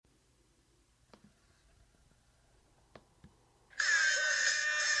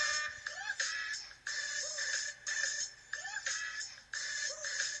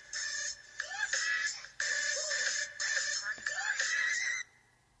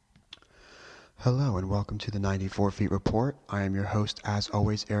Hello and welcome to the 94 Feet Report. I am your host, as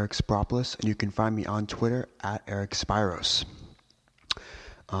always, Eric Spropoulos, and you can find me on Twitter at Eric Spiros.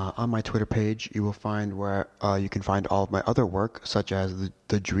 On my Twitter page, you will find where you can find all of my other work, such as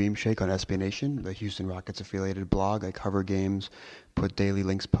the Dream Shake on SB Nation, the Houston Rockets affiliated blog. I cover games, put daily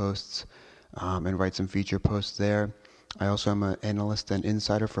links posts, and write some feature posts there. I also am an analyst and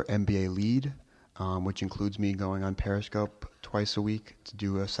insider for NBA Lead, which includes me going on Periscope twice a week to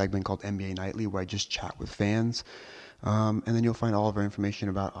do a segment called NBA Nightly, where I just chat with fans. And then you'll find all of our information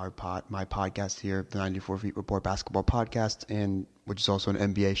about my podcast here, the 94 Feet Report Basketball Podcast, and which is also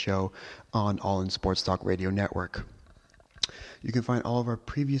an NBA show on All In Sports Talk Radio Network. You can find all of our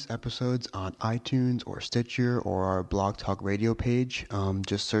previous episodes on iTunes or Stitcher or our Blog Talk Radio page.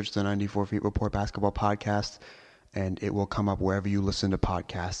 Just search the 94 Feet Report Basketball Podcast, and it will come up wherever you listen to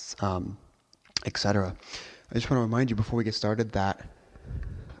podcasts, etc. I just want to remind you before we get started that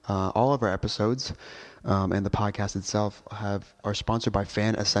all of our episodes and the podcast itself are sponsored by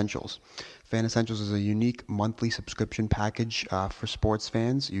Fan Essentials. Fan Essentials is a unique monthly subscription package for sports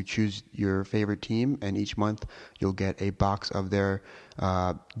fans. You choose your favorite team, and each month you'll get a box of their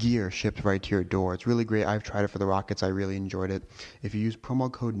gear shipped right to your door. It's really great. I've tried it for the Rockets. I really enjoyed it. If you use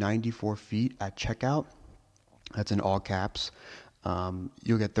promo code 94feet at checkout, that's in all caps,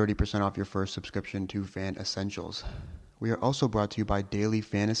 you'll get 30% off your first subscription to Fan Essentials. We are also brought to you by Daily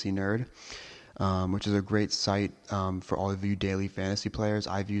Fantasy Nerd, which is a great site for all of you daily fantasy players.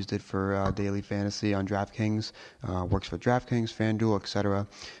 I've used it for daily fantasy on DraftKings, works for DraftKings, FanDuel, etc.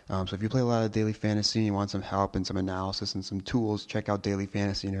 So if you play a lot of daily fantasy and you want some help and some analysis and some tools, check out Daily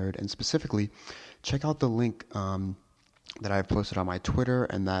Fantasy Nerd. And specifically, check out the link that I've posted on my Twitter,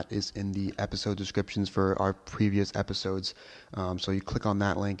 and that is in the episode descriptions for our previous episodes. So you click on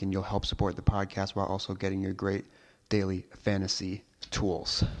that link and you'll help support the podcast while also getting your great daily fantasy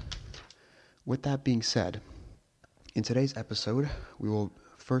tools. With that being said, in today's episode, we will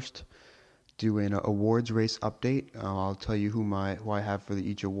first do an awards race update. I'll tell you who I have for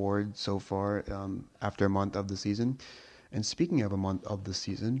each award so far after a month of the season. And speaking of a month of the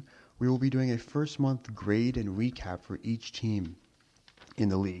season, we will be doing a first month grade and recap for each team in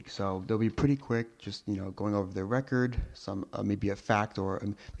the league. So they'll be pretty quick, just going over their record, some maybe a fact or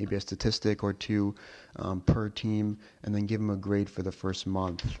maybe a statistic or two per team, and then give them a grade for the first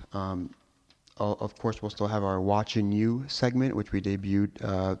month. Of course, we'll still have our Watching You segment, which we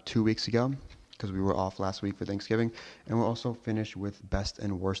debuted 2 weeks ago because we were off last week for Thanksgiving. And we'll also finish with Best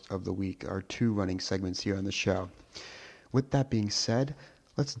and Worst of the Week, our 2 running segments here on the show. With that being said,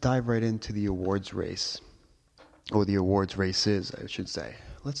 let's dive right into the awards race, or the awards races, I should say.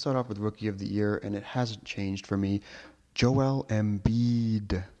 Let's start off with Rookie of the Year, and it hasn't changed for me. Joel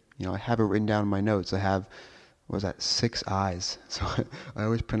Embiid. I have it written down in my notes. I have 6 I's. So I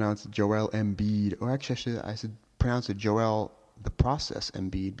always pronounce it Joel Embiid. Or actually, I should pronounce it Joel the Process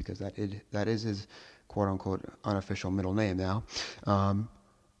Embiid, because that is his quote-unquote unofficial middle name now.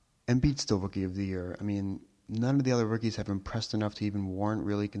 Embiid's still Rookie of the Year. I mean, none of the other rookies have impressed enough to even warrant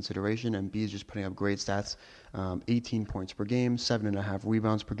really consideration. Embiid's just putting up great stats. 18 points per game, 7.5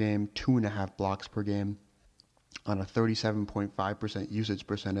 rebounds per game, 2.5 blocks per game, on a 37.5% usage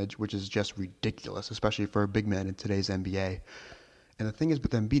percentage, which is just ridiculous, especially for a big man in today's NBA. And the thing is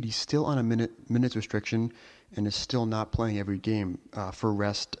with Embiid, he's still on a minutes restriction and is still not playing every game for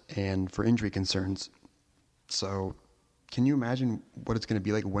rest and for injury concerns. So can you imagine what it's going to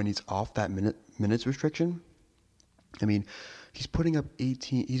be like when he's off that minutes restriction? I mean, he's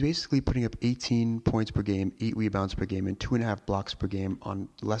basically putting up 18 points per game, 8 rebounds per game, and 2.5 blocks per game on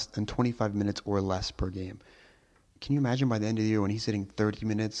less than 25 minutes or less per game. Can you imagine by the end of the year when he's hitting 30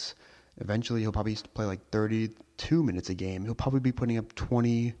 minutes, eventually he'll probably play like 32 minutes a game. He'll probably be putting up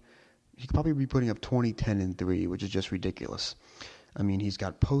 20, 10, and 3, which is just ridiculous. I mean, he's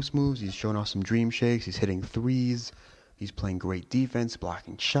got post moves, he's showing off some dream shakes, he's hitting threes, he's playing great defense,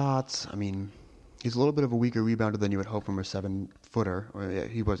 blocking shots. I mean, he's a little bit of a weaker rebounder than you would hope from a 7-footer.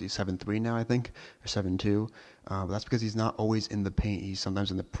 He's 7'3" now, I think, or 7'2". But that's because he's not always in the paint. He's sometimes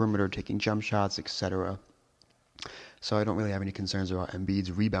in the perimeter taking jump shots, etc. So I don't really have any concerns about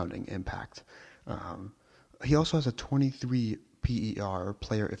Embiid's rebounding impact. He also has a 23 PER,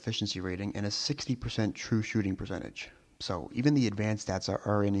 player efficiency rating, and a 60% true shooting percentage. So even the advanced stats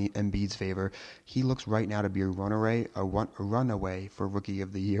are in Embiid's favor. He looks right now to be a runaway for Rookie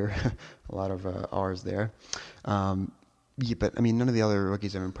of the Year. A lot of R's there. Yeah, but I mean, none of the other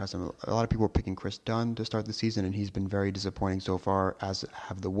rookies have impressed him. A lot of people are picking Chris Dunn to start the season, and he's been very disappointing so far, as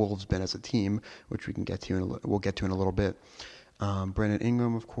have the Wolves been as a team, which we'll get to in a little bit. Brandon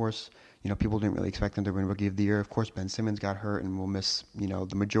Ingram, of course, People didn't really expect him to win Rookie of the Year. Of course, Ben Simmons got hurt and will miss,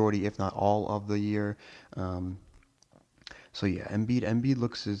 the majority, if not all, of the year. So yeah,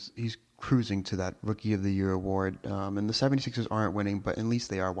 Embiid he's cruising to that Rookie of the Year award. And the 76ers aren't winning, but at least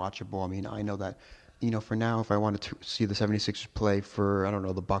they are watchable. I mean, I know that, for now, if I wanted to see the 76ers play for, I don't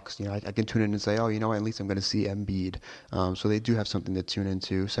know, the Bucks, I can tune in and say, at least I'm going to see Embiid. So they do have something to tune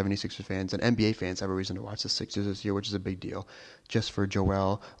into, 76ers fans and NBA fans have a reason to watch the Sixers this year, which is a big deal, just for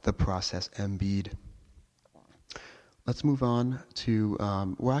Joel the Process Embiid. Let's move on to,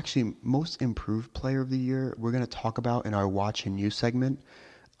 most improved player of the year, we're going to talk about in our Watch and You segment.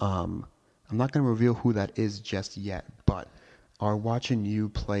 I'm not going to reveal who that is just yet, but our Watch and You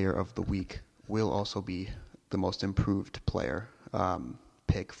player of the week will also be the most improved player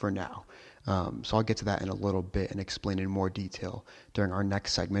pick for now. So I'll get to that in a little bit and explain in more detail during our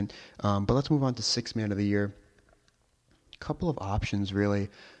next segment. But let's move on to Sixth Man of the Year. A couple of options, really.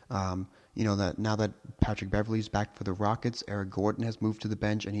 That now that Patrick Beverley's back for the Rockets, Eric Gordon has moved to the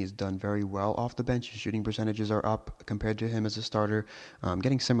bench, and he's done very well off the bench. His shooting percentages are up compared to him as a starter,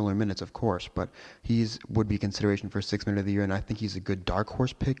 getting similar minutes, of course, but would be consideration for Sixth Man of the Year, and I think he's a good dark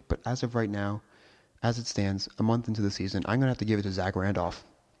horse pick. But as of right now, as it stands, a month into the season, I'm going to have to give it to Zach Randolph.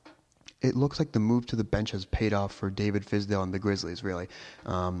 It looks like the move to the bench has paid off for David Fizdale and the Grizzlies, really.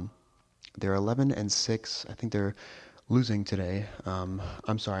 They're 11-6. I think they're losing today. I'm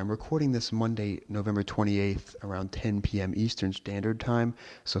recording this Monday, November 28th, around 10 p.m. Eastern Standard Time,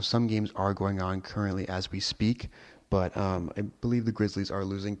 so some games are going on currently as we speak, but I believe the Grizzlies are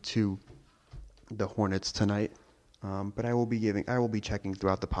losing to the Hornets tonight, but I will be checking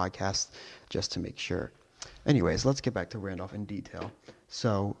throughout the podcast just to make sure. Anyways, let's get back to Randolph in detail.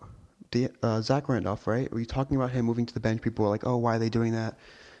 So, Zach Randolph, right? Were you talking about him moving to the bench? People were like, oh, why are they doing that?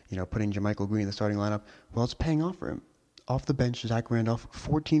 Putting JaMychal Green in the starting lineup. Well, it's paying off for him. Off the bench, Zach Randolph,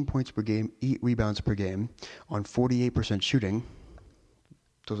 14 points per game, 8 rebounds per game, on 48% shooting.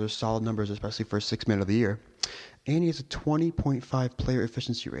 Those are solid numbers, especially for Sixth Man of the Year. And he has a 20.5 player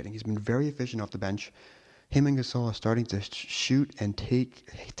efficiency rating. He's been very efficient off the bench. Him and Gasol are starting to shoot and take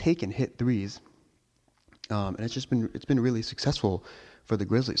and hit threes. And it's been really successful for the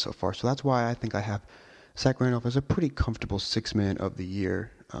Grizzlies so far. So that's why I think I have Zach Randolph as a pretty comfortable Sixth Man of the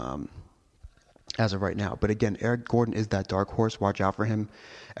Year. As of right now. But again, Eric Gordon is that dark horse. Watch out for him.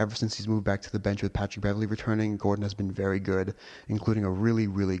 Ever since he's moved back to the bench with Patrick Beverley returning, Gordon has been very good, including a really,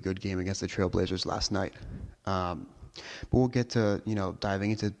 really good game against the Trailblazers last night. But we'll get to,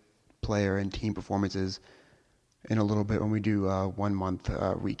 diving into player and team performances in a little bit when we do 1 month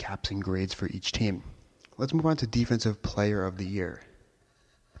recaps and grades for each team. Let's move on to Defensive Player of the Year.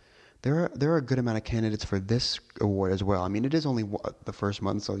 There are a good amount of candidates for this award as well. I mean, it is only the first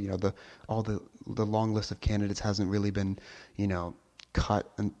month, so the long list of candidates hasn't really been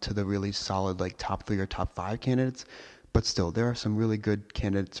cut into the really solid top 3 or top 5 candidates. But still, there are some really good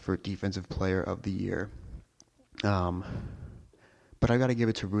candidates for Defensive Player of the Year. But I got to give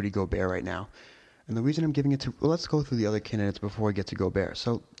it to Rudy Gobert right now. And the reason I'm giving it to let's go through the other candidates before I get to Gobert.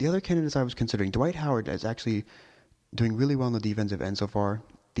 So the other candidates I was considering, Dwight Howard is actually doing really well on the defensive end so far.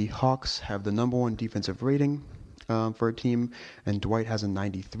 The Hawks have the number 1 defensive rating for a team, and Dwight has a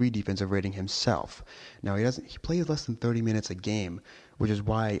 93 defensive rating himself. Now he plays less than 30 minutes a game, which is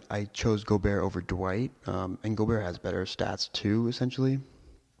why I chose Gobert over Dwight. And Gobert has better stats too, essentially.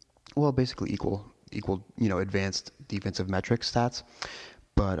 Well, basically equal, advanced defensive metric stats.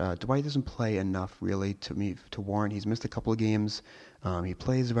 But Dwight doesn't play enough really to warrant. He's missed a couple of games. He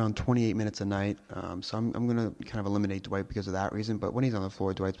plays around 28 minutes a night, so I'm going to kind of eliminate Dwight because of that reason. But when he's on the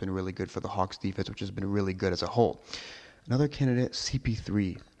floor, Dwight's been really good for the Hawks defense, which has been really good as a whole. Another candidate,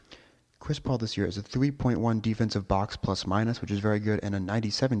 CP3. Chris Paul this year is a 3.1 defensive box plus minus, which is very good, and a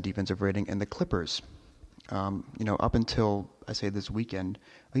 97 defensive rating. And the Clippers, up until, I say this weekend,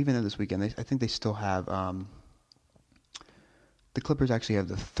 or even this weekend, I think they still have... the Clippers actually have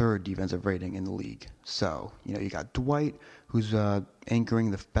the 3rd defensive rating in the league. So, you got Dwight, who's anchoring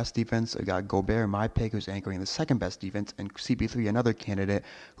the best defense. I got Gobert, my pick, who's anchoring the 2nd best defense, and CP3, another candidate,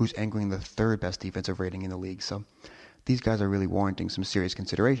 who's anchoring the 3rd best defensive rating in the league. So, these guys are really warranting some serious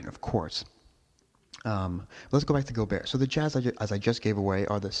consideration, of course. Let's go back to Gobert. So, the Jazz, as I just gave away,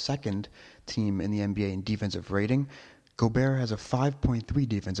 are the 2nd team in the NBA in defensive rating. Gobert has a 5.3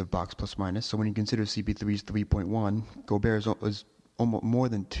 defensive box plus minus, so when you consider CP3's 3.1, Gobert is almost more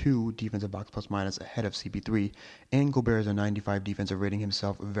than 2 defensive box plus minus ahead of CP3, and Gobert has a 95 defensive rating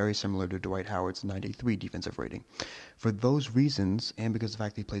himself, very similar to Dwight Howard's 93 defensive rating. For those reasons, and because of the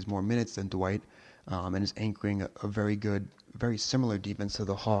fact that he plays more minutes than Dwight, and is anchoring a very good, very similar defense to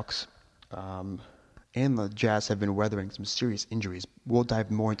the Hawks, and the Jazz have been weathering some serious injuries. We'll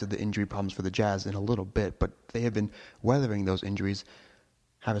dive more into the injury problems for the Jazz in a little bit, but they have been weathering those injuries.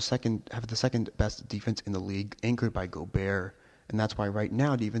 Have the second best defense in the league, anchored by Gobert, and that's why right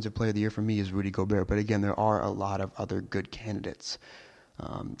now Defensive Player of the Year for me is Rudy Gobert. But again, there are a lot of other good candidates.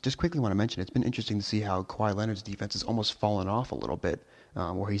 Just quickly want to mention, it's been interesting to see how Kawhi Leonard's defense has almost fallen off a little bit,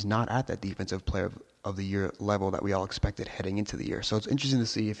 where he's not at that Defensive Player of the Year level that we all expected heading into the year. So it's interesting to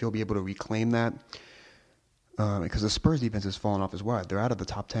see if he'll be able to reclaim that, because the Spurs defense has fallen off as well. They're out of the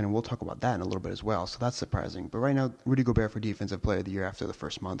top 10, and we'll talk about that in a little bit as well. So that's surprising. But right now, Rudy Gobert for Defensive Player of the Year after the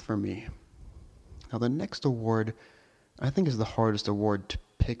first month for me. Now the next award, I think, is the hardest award to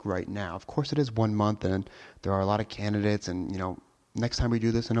pick right now. Of course, it is 1 month, and there are a lot of candidates, and next time we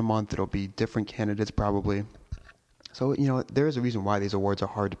do this in a month, it'll be different candidates probably. So, there is a reason why these awards are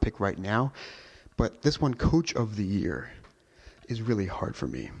hard to pick right now. But this one, Coach of the Year, is really hard for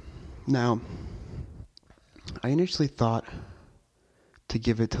me. Now, I initially thought to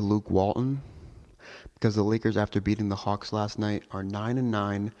give it to Luke Walton, because the Lakers, after beating the Hawks last night, are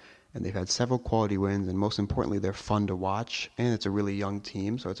 9-9, and they've had several quality wins, and most importantly, they're fun to watch, and it's a really young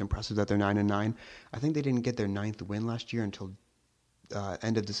team, so it's impressive that they're 9-9. I think they didn't get their 9th win last year until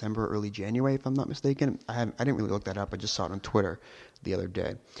end of December, early January, if I'm not mistaken. I didn't really look that up. I just saw it on Twitter the other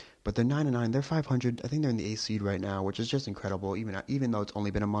day. But they're 9-9. They're 500. I think they're in the 8th seed right now, which is just incredible. Even though it's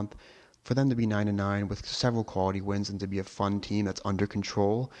only been a month, for them to be 9-9 with several quality wins and to be a fun team that's under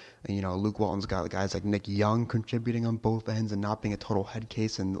control. And, Luke Walton's got guys like Nick Young contributing on both ends and not being a total head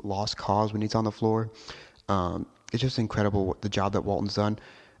case and lost cause when he's on the floor. It's just incredible the job that Walton's done.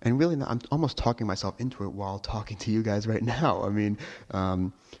 And really, I'm almost talking myself into it while talking to you guys right now. I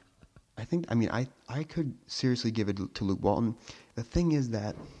could seriously give it to Luke Walton. The thing is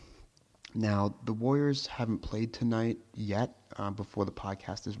that now the Warriors haven't played tonight yet, before the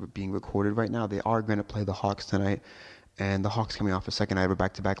podcast is being recorded right now. They are going to play the Hawks tonight, and the Hawks coming off a second night of a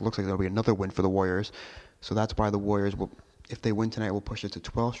back-to-back. Looks like there'll be another win for the Warriors. So that's why the Warriors will, if they win tonight, will push it to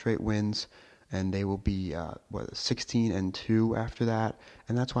 12 straight wins. And they will be 16-2 after that,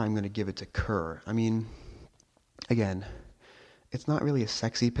 and that's why I'm going to give it to Kerr. Again, it's not really a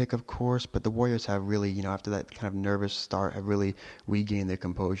sexy pick, of course, but the Warriors have really, after that kind of nervous start, have really regained their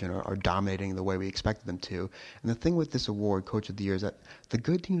composure and are dominating the way we expected them to. And the thing with this award, Coach of the Year, is that the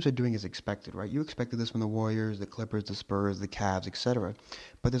good teams are doing as expected, right? You expected this from the Warriors, the Clippers, the Spurs, the Cavs, etc.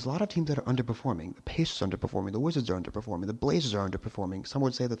 But there's a lot of teams that are underperforming. The Pacers are underperforming. The Wizards are underperforming. The Blazers are underperforming. Some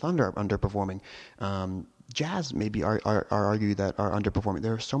would say the Thunder are underperforming. Jazz maybe are argue that are underperforming.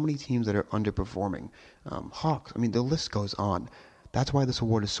 There are so many teams that are underperforming. Hawks, the list goes on. That's why this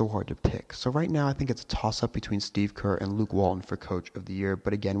award is so hard to pick. So right now, I think it's a toss-up between Steve Kerr and Luke Walton for Coach of the Year.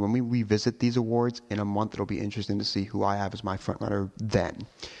 But again, when we revisit these awards in a month, it'll be interesting to see who I have as my frontrunner then.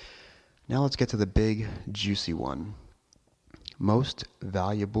 Now let's get to the big, juicy one. Most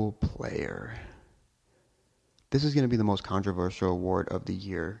Valuable Player. This is going to be the most controversial award of the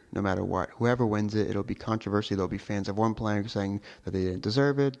year, no matter what. Whoever wins it, it'll be controversy. There'll be fans of one player saying that they didn't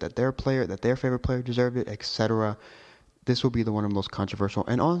deserve it, that their favorite player deserved it, etc. This will be the one of the most controversial,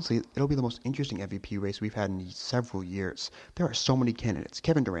 and honestly, it'll be the most interesting MVP race we've had in several years. There are so many candidates.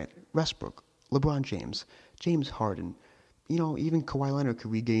 Kevin Durant, Westbrook, LeBron James, James Harden. Even Kawhi Leonard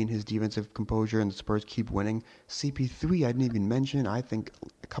could regain his defensive composure and the Spurs keep winning. CP3, I didn't even mention. I think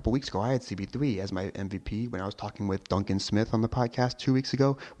a couple weeks ago I had CP3 as my MVP when I was talking with Duncan Smith on the podcast 2 weeks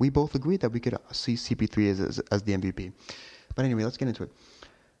ago. We both agreed that we could see CP3 as the MVP. But anyway, let's get into it.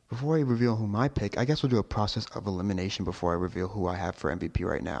 Before I reveal who I pick, I guess we'll do a process of elimination before I reveal who I have for MVP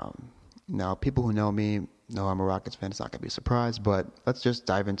right now. Now, people who know me know I'm a Rockets fan. It's not going to be a surprise, but let's just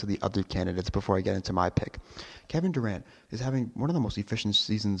dive into the other candidates before I get into my pick. Kevin Durant is having one of the most efficient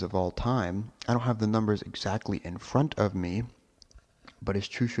seasons of all time. I don't have the numbers exactly in front of me, but his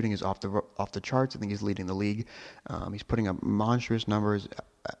true shooting is off the charts. I think he's leading the league. He's putting up monstrous numbers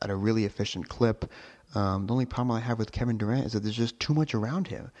at a really efficient clip. The only problem I have with Kevin Durant is that there's just too much around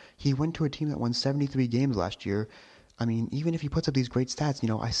him. He went to a team that won 73 games last year. Even if he puts up these great stats,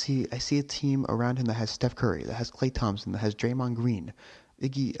 I see a team around him that has Steph Curry, that has Klay Thompson, that has Draymond Green,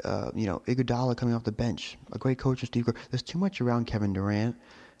 Iguodala coming off the bench, a great coach, Steve Kerr. There's too much around Kevin Durant.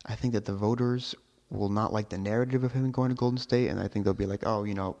 I think that the voters will not like the narrative of him going to Golden State, and I think they'll be like,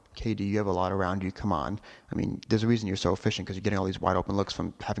 KD, you have a lot around you, come on. There's a reason you're so efficient, because you're getting all these wide open looks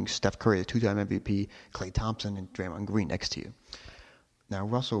from having Steph Curry, the two-time MVP, Klay Thompson, and Draymond Green next to you. Now,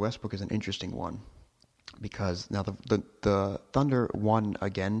 Russell Westbrook is an interesting one, because now the Thunder won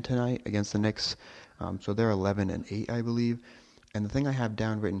again tonight against the Knicks, so they're 11-8, I believe. And the thing I have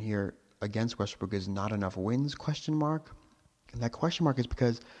down written here against Westbrook is not enough wins, question mark. And that question mark is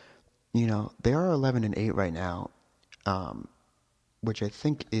because they are 11-8 right now, um, which I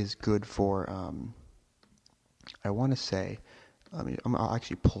think is good for. I want to say, I'll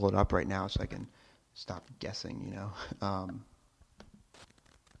actually pull it up right now so I can stop guessing.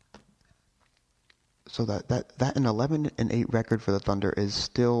 So that an 11-8 record for the Thunder is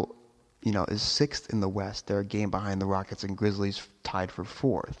still, is sixth in the West. They're a game behind the Rockets and Grizzlies, tied for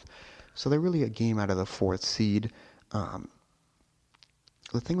fourth. So they're really a game out of the fourth seed.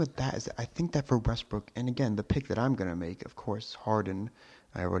 The thing with that is that I think that for Westbrook, and again, the pick that I'm going to make, of course, Harden,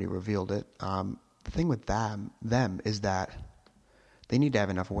 I already revealed it. The thing with them is that they need to have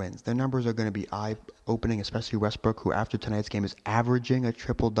enough wins. Their numbers are going to be eye-opening, especially Westbrook, who after tonight's game is averaging a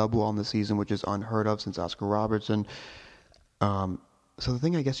triple-double on the season, which is unheard of since Oscar Robertson. So the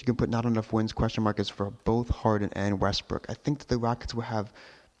thing I guess you can put not enough wins question mark is for both Harden and Westbrook. I think that the Rockets will have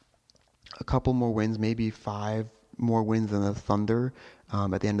a couple more wins, maybe 5 more wins than the Thunder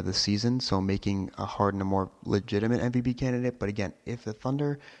at the end of the season, so making Harden a more legitimate MVP candidate. But again, if the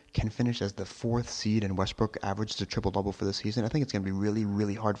Thunder can finish as the 4th seed and Westbrook averages a triple-double for the season, I think it's going to be really,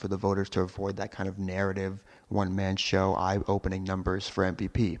 really hard for the voters to avoid that kind of narrative, one-man show, eye-opening numbers for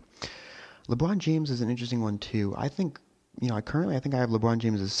MVP. LeBron James is an interesting one, too. I think, currently I think I have LeBron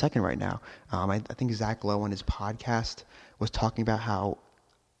James as second right now. I think Zach Lowe on his podcast was talking about how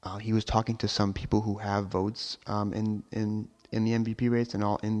he was talking to some people who have votes in the MVP race and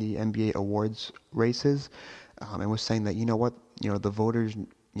all in the NBA awards races, and was saying that the voters,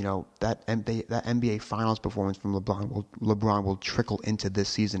 that NBA Finals performance from LeBron will trickle into this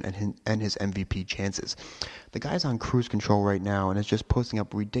season and his MVP chances. The guy's on cruise control right now and is just posting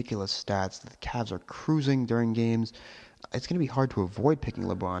up ridiculous stats. The Cavs are cruising during games. It's going to be hard to avoid picking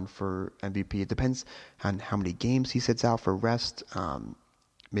LeBron for MVP. It depends on how many games he sits out for rest.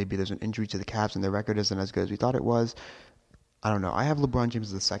 Maybe there's an injury to the Cavs and their record isn't as good as we thought it was. I don't know. I have LeBron James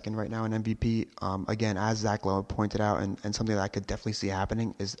as the second right now in MVP. Again, as Zach Lowe pointed out, and something that I could definitely see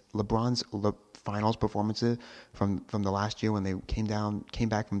happening is LeBron's finals performances from the last year when they came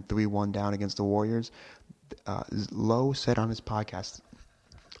back from 3-1 down against the Warriors. Lowe said on his podcast,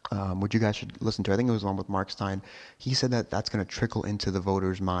 which you guys should listen to. I think it was one with Mark Stein. He said that that's going to trickle into the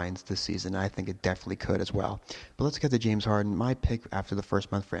voters' minds this season. I think it definitely could as well. But let's get to James Harden, my pick after the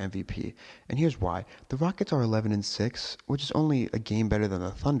first month for MVP. And here's why. The Rockets are 11-6, which is only a game better than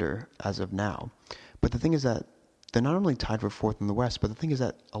the Thunder as of now. But the thing is that they're not only tied for fourth in the West, but the thing is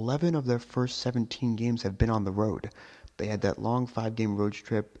that 11 of their first 17 games have been on the road. They had that long 5-game road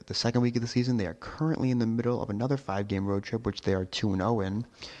trip the second week of the season. They are currently in the middle of another 5-game road trip, which they are 2-0 in,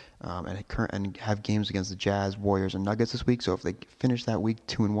 and have games against the Jazz, Warriors, and Nuggets this week. So if they finish that week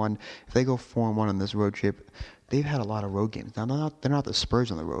 2-1, if they go 4-1 on this road trip, they've had a lot of road games. Now they're not the Spurs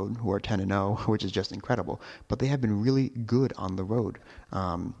on the road, who are 10-0, which is just incredible, but they have been really good on the road.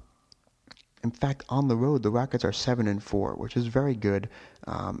 In fact, on the road, the Rockets are 7-4, which is very good,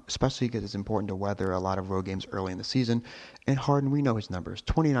 especially because it's important to weather a lot of road games early in the season. And Harden, we know his numbers: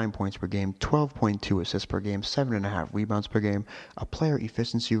 29 points per game, 12.2 assists per game, 7.5 rebounds per game, a player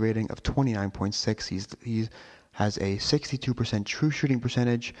efficiency rating of 29.6. He has a 62% true shooting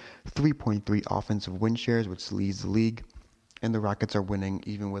percentage, 3.3 offensive win shares, which leads the league. And the Rockets are winning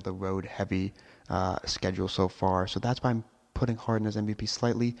even with a road-heavy schedule so far. So that's why I'm putting Harden as MVP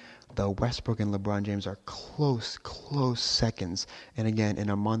slightly, though Westbrook and LeBron James are close seconds. And again, in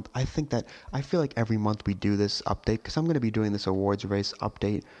a month, I feel like every month we do this update, because I'm going to be doing this awards race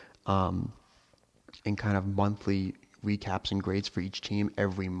update in kind of monthly recaps and grades for each team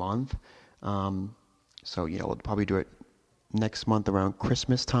every month. So, we'll probably do it next month around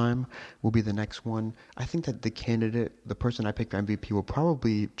Christmas time will be the next one. I think that the person I pick for MVP will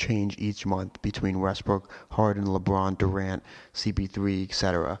probably change each month between Westbrook, Harden, LeBron, Durant, CP3,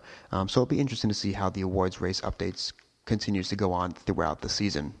 etc. So it'll be interesting to see how the awards race updates continues to go on throughout the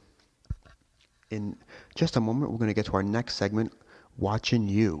season. In just a moment, we're going to get to our next segment, Watching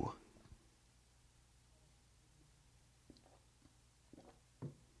You.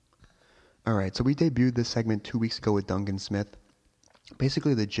 All right, so we debuted this segment 2 weeks ago with Duncan Smith.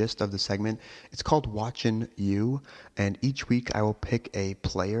 Basically, the gist of the segment, it's called Watching You, and each week I will pick a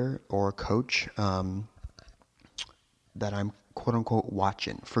player or a coach that I'm quote-unquote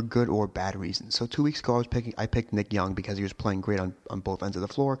watching for good or bad reasons. So 2 weeks ago I picked Nick Young because he was playing great on both ends of the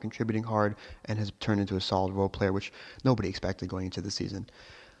floor, contributing hard, and has turned into a solid role player, which nobody expected going into the season.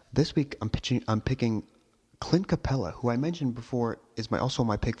 This week I'm picking Clint Capella, who I mentioned before is also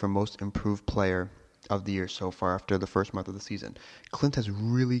my pick for most improved player of the year so far after the first month of the season. Clint has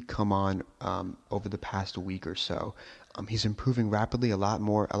really come on over the past week or so. He's improving rapidly, a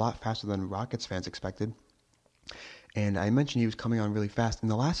lot faster than Rockets fans expected. And I mentioned he was coming on really fast. In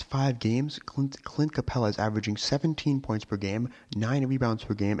the last 5 games, Clint Capella is averaging 17 points per game, 9 rebounds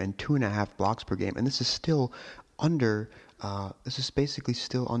per game, and 2.5 blocks per game. And this is still under, this is basically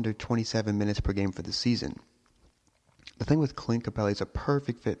still under 27 minutes per game for the season. The thing with Clint Capella, he's a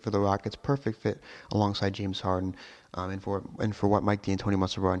perfect fit for the Rockets, perfect fit alongside James Harden, and for what Mike D'Antoni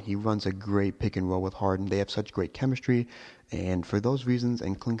wants to run. He runs a great pick and roll with Harden. They have such great chemistry, and for those reasons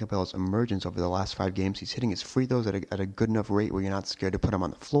and Clint Capella's emergence over the last 5 games, he's hitting his free throws at a good enough rate where you're not scared to put him on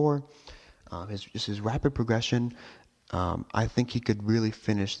the floor. His rapid progression, I think he could really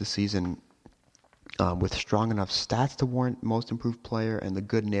finish the season with strong enough stats to warrant most improved player, and the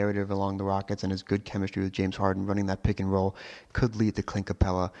good narrative along the Rockets and his good chemistry with James Harden running that pick and roll could lead to Clint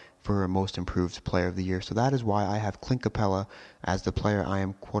Capella for a most improved player of the year. So that is why I have Clint Capella as the player I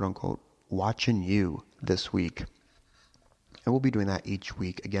am, quote unquote, watching you this week. And we'll be doing that each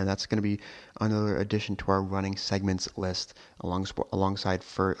week. Again, that's going to be another addition to our running segments list alongside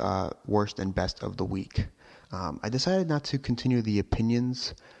for worst and best of the week. I decided not to continue the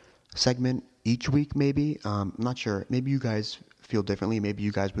opinions segment each week, maybe. I'm not sure. Maybe you guys feel differently. Maybe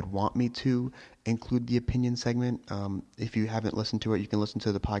you guys would want me to include the opinion segment. If you haven't listened to it, you can listen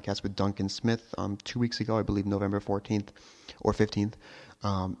to the podcast with Duncan Smith 2 weeks ago, I believe November 14th or 15th.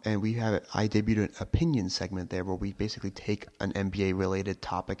 And I debuted an opinion segment there where we basically take an NBA-related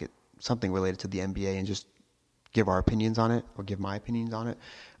topic, something related to the NBA, and just give our opinions on it, or give my opinions on it.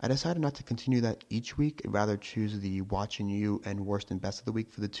 I decided not to continue that each week. I'd rather choose the watching you and worst and best of the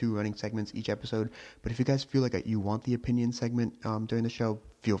week for the 2 running segments each episode. But if you guys feel like you want the opinion segment during the show,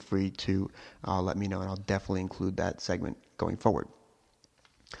 feel free to let me know, and I'll definitely include that segment going forward.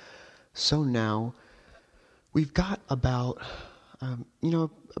 So now, we've got about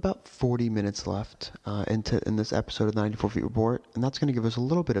 40 minutes left in this episode of the 94 Feet Report, and that's going to give us a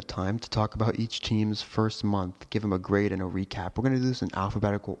little bit of time to talk about each team's first month, give them a grade and a recap. We're going to do this in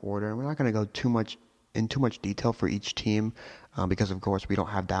alphabetical order, and we're not going to go too much detail for each team because, of course, we don't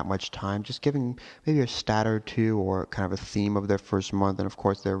have that much time. Just giving maybe a stat or two or kind of a theme of their first month, and, of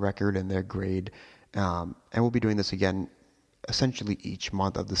course, their record and their grade. And we'll be doing this again essentially each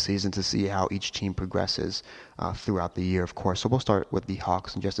month of the season to see how each team progresses throughout the year, of course. So we'll start with the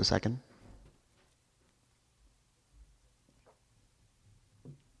Hawks in just a second.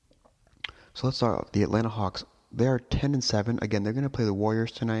 So let's start off. The Atlanta Hawks, they're 10-7. Again, they're going to play the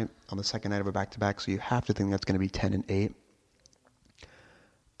Warriors tonight on the second night of a back-to-back, so you have to think that's going to be 10-8.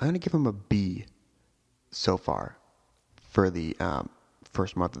 I'm going to give them a B so far for the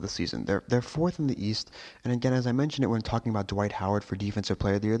first month of the season. They're 4th in the East, and again, as I mentioned it when talking about Dwight Howard for Defensive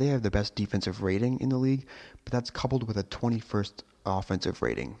Player of the Year, they have the best defensive rating in the league, but that's coupled with a 21st offensive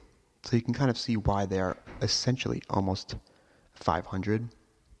rating. So you can kind of see why they are essentially almost 500.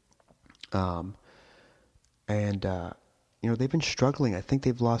 They've been struggling. I think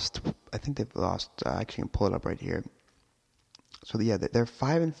they've lost, actually I can pull it up right here. So they're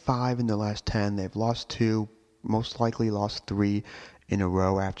 5-5 in the last 10. They've lost 2, most likely lost 3 in a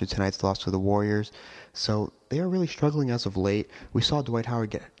row after tonight's loss to the Warriors. So they are really struggling as of late. We saw Dwight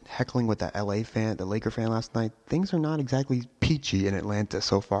Howard get heckling with the Laker fan last night. Things are not exactly peachy in Atlanta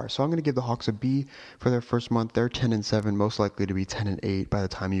so far. So I'm going to give the Hawks a B for their first month. They're 10-7, most likely to be 10-8 by the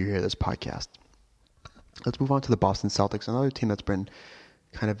time you hear this podcast. Let's move on to the Boston Celtics, another team that's been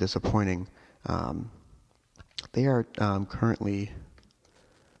kind of disappointing. They are currently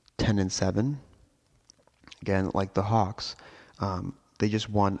 10-7. Again, like the Hawks. They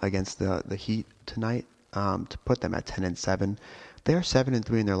just won against the Heat tonight to put them at 10-7. They are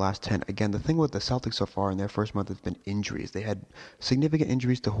 7-3 in their last 10. Again, the thing with the Celtics so far in their first month has been injuries. They had significant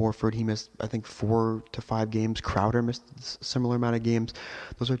injuries to Horford. He missed, I think, 4 to 5 games. Crowder missed a similar amount of games.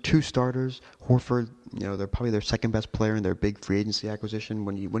 Those are 2 starters. Horford, they're probably their second best player in their big free agency acquisition.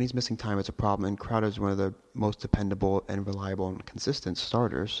 When he's missing time, it's a problem. And Crowder is one of the most dependable and reliable and consistent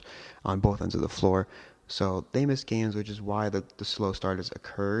starters on both ends of the floor. So they missed games, which is why the slow start has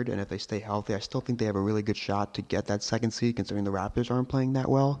occurred. And if they stay healthy, I still think they have a really good shot to get that second seed, considering the Raptors aren't playing that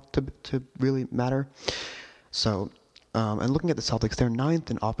well to really matter. So, and looking at the Celtics, they're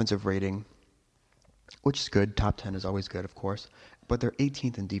 9th in offensive rating, which is good. Top 10 is always good, of course. But they're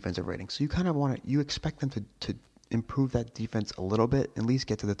 18th in defensive rating. So you kind of you expect them to improve that defense a little bit, at least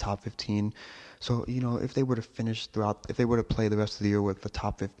get to the top 15. So, if they were to play the rest of the year with the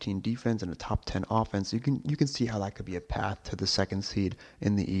top 15 defense and a top 10 offense, you can see how that could be a path to the second seed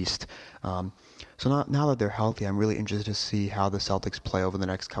in the East. So now that they're healthy, I'm really interested to see how the Celtics play over the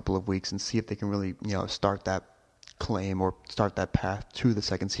next couple of weeks and see if they can really, start that claim or start that path to the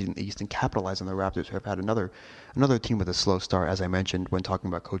second seed in the East and capitalize on the Raptors, who have had another team with a slow start, as I mentioned when talking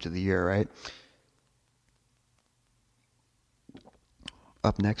about Coach of the Year, right?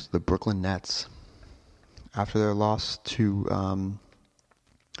 Up next, the Brooklyn Nets. After their loss to,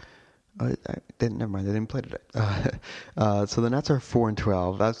 never mind, they didn't play today. So the Nets are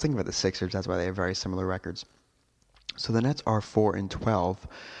 4-12. I was thinking about the Sixers. That's why they have very similar records. So the Nets are 4-12.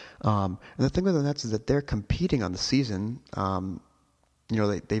 And the thing with the Nets is that they're competing on the season.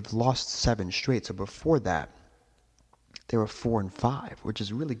 They've lost 7 straight. So before that, they were 4-5, which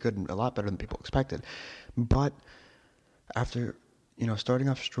is really good and a lot better than people expected. But after starting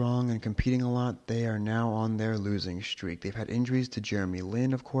off strong and competing a lot, they are now on their losing streak. They've had injuries to Jeremy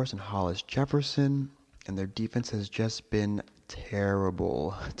Lin, of course, and Hollis Jefferson, and their defense has just been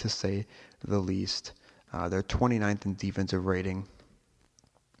terrible, to say the least. They're 29th in defensive rating,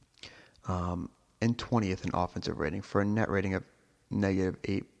 and 20th in offensive rating for a net rating of negative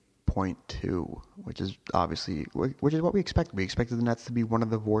 8.2, which is what we expected. We expected the Nets to be one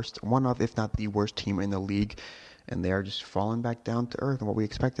of, if not the worst team in the league, and they are just falling back down to earth and what we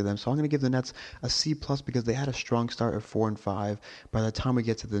expected them. So I'm going to give the Nets a C+ because they had a strong start of 4-5. By the time we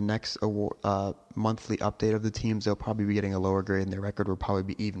get to the next monthly update of the teams, they'll probably be getting a lower grade, and their record will probably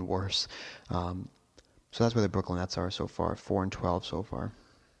be even worse. So that's where the Brooklyn Nets are so far, 4-12 so far.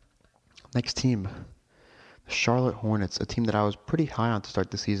 Next team, the Charlotte Hornets, a team that I was pretty high on to start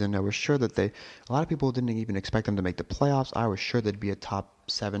the season. I was sure that a lot of people didn't even expect them to make the playoffs. I was sure they'd be a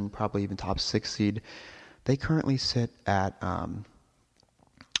top 7, probably even top 6 seed. They currently sit at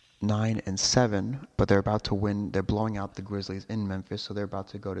 9-7, but they're about to win. They're blowing out the Grizzlies in Memphis, so they're about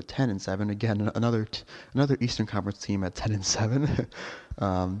to go to 10-7. Again, another Eastern Conference team at 10-7.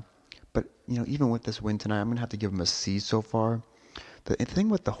 But even with this win tonight, I'm gonna have to give them a C so far. The thing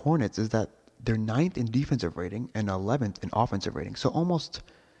with the Hornets is that they're 9th in defensive rating and 11th in offensive rating, so almost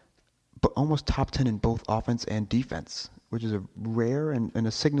top 10 in both offense and defense, which is a rare and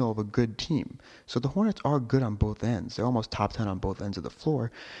a signal of a good team. So the Hornets are good on both ends. They're almost top 10 on both ends of the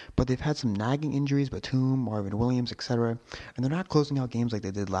floor, but they've had some nagging injuries, Batum, Marvin Williams, etc., and they're not closing out games like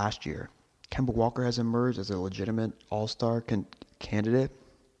they did last year. Kemba Walker has emerged as a legitimate all-star candidate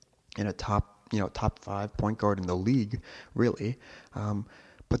and a top 5 point guard in the league, really.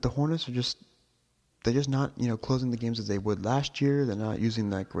 But the Hornets are they're just not, closing the games as they would last year. They're not using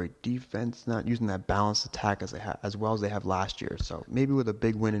that great defense, not using that balanced attack as well as they have last year. So maybe with a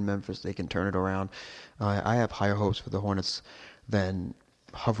big win in Memphis, they can turn it around. I have higher hopes for the Hornets than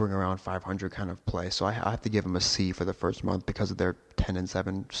hovering around 500 kind of play. So I have to give them a C for the first month because of their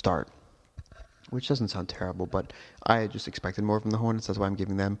 10-7 start, which doesn't sound terrible, but I just expected more from the Hornets. That's why I'm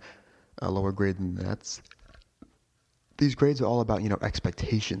giving them a lower grade than the Nets. These grades are all about,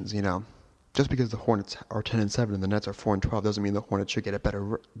 expectations, Just because the Hornets are 10-7 and the Nets are 4-12 doesn't mean the Hornets should get a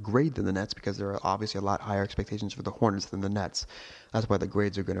better grade than the Nets, because there are obviously a lot higher expectations for the Hornets than the Nets. That's why the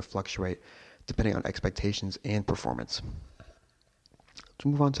grades are going to fluctuate depending on expectations and performance. Let's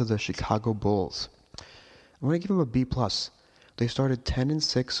move on to the Chicago Bulls. I'm going to give them a B+. They started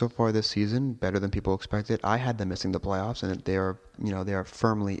 10-6 so far this season, better than people expected. I had them missing the playoffs, and they are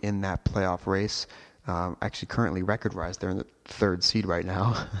firmly in that playoff race. Actually, currently record-wise, they're in the 3rd seed right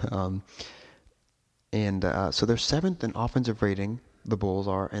now. So they're 7th in offensive rating, the Bulls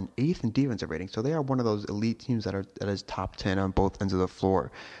are, and 8th in defensive rating. So they are one of those elite teams that is top 10 on both ends of the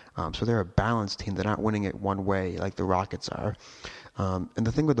floor. So they're a balanced team. They're not winning it one way like the Rockets are. And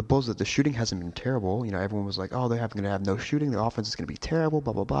the thing with the Bulls is that the shooting hasn't been terrible. Everyone was like, oh, they're going to have no shooting. Their offense is going to be terrible,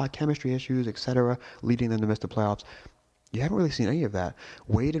 blah, blah, blah, chemistry issues, etc., leading them to miss the playoffs. You haven't really seen any of that.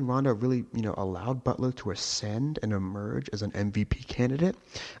 Wade and Rondo really, allowed Butler to ascend and emerge as an MVP candidate.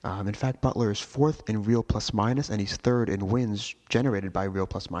 In fact, Butler is 4th in real plus-minus, and he's 3rd in wins generated by real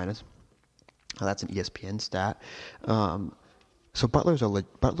plus-minus. That's an ESPN stat. So Butler's a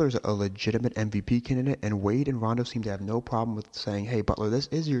legitimate MVP candidate, and Wade and Rondo seem to have no problem with saying, hey, Butler, this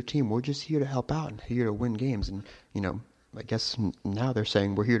is your team. We're just here to help out and here to win games. And, I guess now they're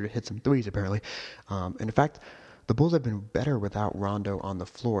saying we're here to hit some threes, apparently. And in fact, the Bulls have been better without Rondo on the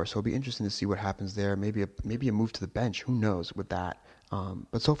floor, so it'll be interesting to see what happens there. Maybe a move to the bench. Who knows with that?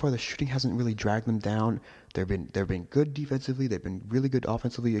 But so far, the shooting hasn't really dragged them down. They've been good defensively. They've been really good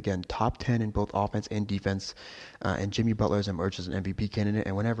offensively. Again, top 10 in both offense and defense. And Jimmy Butler has emerged as an MVP candidate.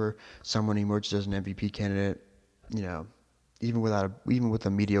 And whenever someone emerges as an MVP candidate, even with a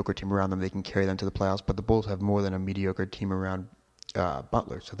mediocre team around them, they can carry them to the playoffs. But the Bulls have more than a mediocre team around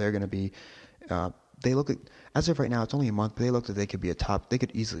Butler, so they're going to be. They look at, as of right now, it's only a month, but they look like they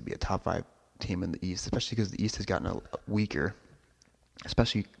could easily be a top 5 team in the East, especially because the East has gotten weaker,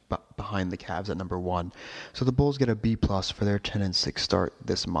 especially behind the Cavs at number 1. So the Bulls get a B+ for their 10-6 start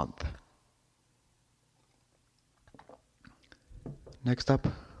this month. Next up,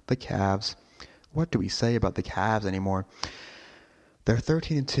 the Cavs. What do we say about the Cavs anymore? They're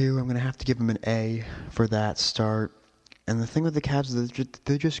 13-2. I'm going to have to give them an A for that start. And the thing with the Cavs is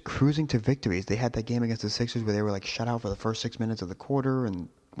they're just cruising to victories. They had that game against the Sixers where they were like shut out for the first 6 minutes of the quarter and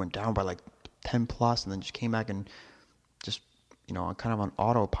went down by like 10 plus, and then just came back and just, kind of on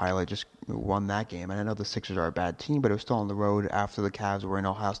autopilot, just won that game. And I know the Sixers are a bad team, but it was still on the road after the Cavs were in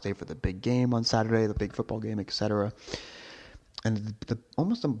Ohio State for the big game on Saturday, the big football game, etc. And the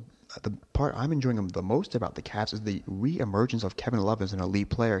part I'm enjoying the most about the Cavs is the re-emergence of Kevin Love as an elite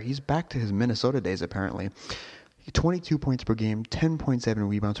player. He's back to his Minnesota days, apparently. 22 points per game, 10.7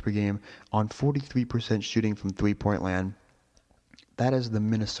 rebounds per game, on 43% shooting from three-point land. That is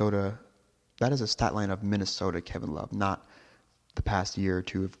a stat line of Minnesota Kevin Love, not the past year or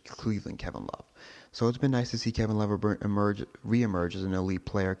two of Cleveland Kevin Love. So it's been nice to see Kevin Love re-emerge as an elite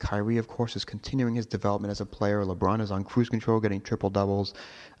player. Kyrie, of course, is continuing his development as a player. LeBron is on cruise control, getting triple-doubles,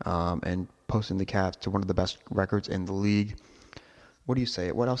 and posting the Cavs to one of the best records in the league. What do you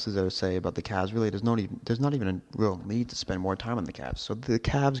say? What else is there to say about the Cavs? Really, there's not even a real need to spend more time on the Cavs. So the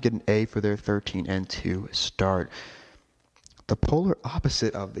Cavs get an A for their 13-2 start. The polar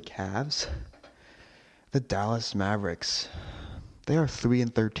opposite of the Cavs, the Dallas Mavericks. They are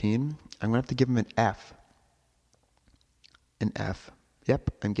 3-13. I'm going to have to give them an F. An F. Yep,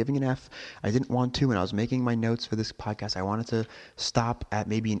 I'm giving an F. I didn't want to when I was making my notes for this podcast. I wanted to stop at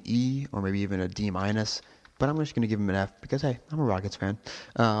maybe an E or maybe even a D-. But I'm just going to give them an F because, hey, I'm a Rockets fan.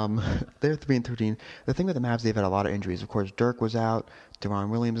 They're 3-13. The thing with the Mavs, they've had a lot of injuries. Of course, Dirk was out. Deron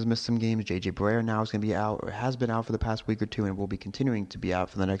Williams has missed some games. J.J. Barea now is going to be out, or has been out for the past week or two, and will be continuing to be out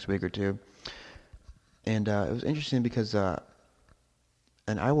for the next week or two. And it was interesting because,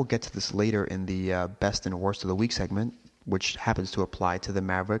 and I will get to this later in the best and worst of the week segment, which happens to apply to the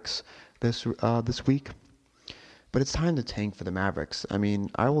Mavericks this week. But it's time to tank for the Mavericks. I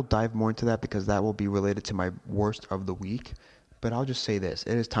mean, I will dive more into that because that will be related to my worst of the week. But I'll just say this.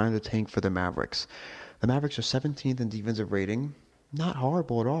 It is time to tank for the Mavericks. The Mavericks are 17th in defensive rating. Not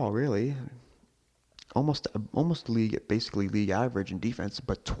horrible at all, really. Almost basically league average in defense,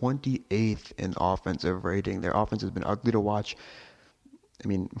 but 28th in offensive rating. Their offense has been ugly to watch. I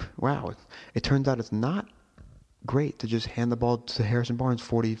mean, wow. It turns out it's not great to just hand the ball to Harrison Barnes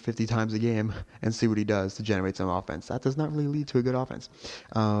 40, 50 times a game and see what he does to generate some offense. That does not really lead to a good offense.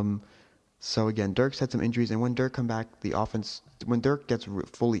 So again, Dirk's had some injuries, and when Dirk when Dirk gets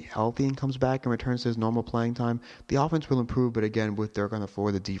fully healthy and comes back and returns to his normal playing time, the offense will improve. But again, with Dirk on the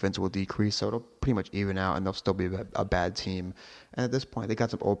floor, the defense will decrease, so it'll pretty much even out, and they'll still be a bad team. And at this point, they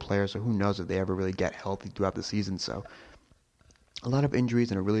got some old players, so who knows if they ever really get healthy throughout the season. So a lot of injuries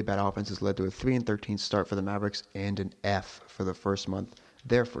and a really bad offense has led to a 3-13 start for the Mavericks and an F for their first month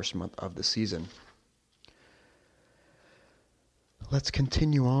of the season. Let's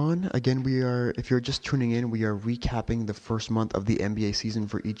continue on. Again, if you're just tuning in, we are recapping the first month of the NBA season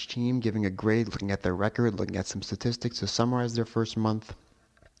for each team, giving a grade, looking at their record, looking at some statistics to summarize their first month.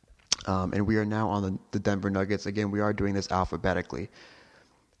 And we are now on the Denver Nuggets. Again, we are doing this alphabetically.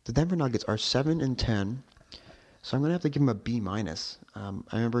 The Denver Nuggets are 7-10. So I'm going to have to give them a B-. I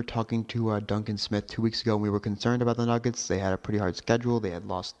remember talking to Duncan Smith 2 weeks ago, and we were concerned about the Nuggets. They had a pretty hard schedule. They had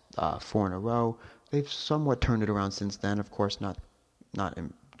lost 4 in a row. They've somewhat turned it around since then. Of course, not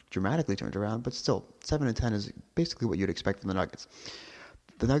dramatically turned around, but still, 7-10 is basically what you'd expect from the Nuggets.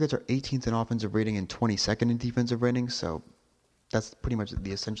 The Nuggets are 18th in offensive rating and 22nd in defensive rating, so that's pretty much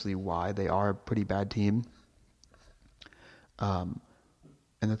essentially why they are a pretty bad team. And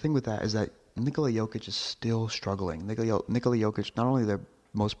the thing with that is that Nikola Jokic is still struggling. Nikola Jokic, not only their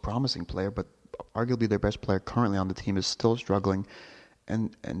most promising player, but arguably their best player currently on the team, is still struggling.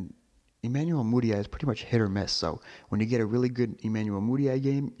 And Emmanuel Mudiay is pretty much hit or miss. So when you get a really good Emmanuel Mudiay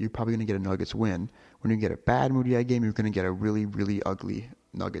game, you're probably going to get a Nuggets win. When you get a bad Mudiay game, you're going to get a really, really ugly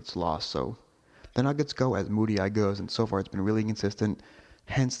Nuggets loss. So the Nuggets go as Mudiay goes, and so far it's been really consistent.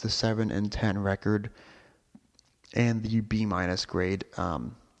 Hence the 7-10 record and the B- grade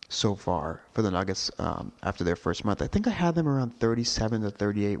so far for the Nuggets after their first month. I think I had them around 37 to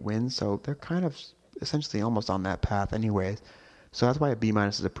 38 wins, so they're kind of essentially almost on that path anyways. So that's why a B-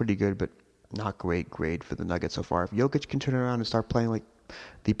 is a pretty good but not great grade for the Nuggets so far. If Jokic can turn around and start playing like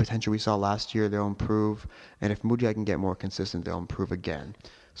the potential we saw last year, they'll improve. And if Mudiay can get more consistent, they'll improve again.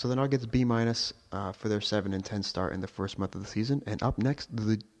 So the Nuggets B- for their 7-10 start in the first month of the season. And up next,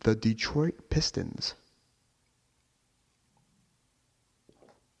 the Detroit Pistons.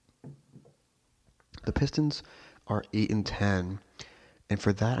 The Pistons are 8-10. And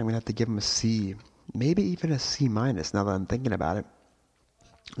for that, I'm going to have to give them a C. Maybe even a C- now that I'm thinking about it.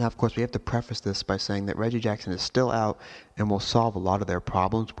 Now, of course, we have to preface this by saying that Reggie Jackson is still out and will solve a lot of their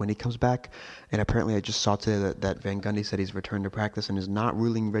problems when he comes back. And apparently, I just saw today that Van Gundy said he's returned to practice and is not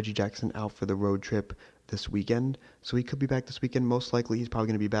ruling Reggie Jackson out for the road trip this weekend. So he could be back this weekend. Most likely, he's probably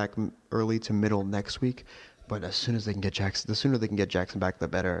going to be back early to middle next week. But as soon as they can get Jackson, the sooner they can get Jackson back, the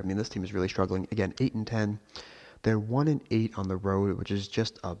better. I mean, this team is really struggling. Again, 8-10. They're 1-8 on the road, which is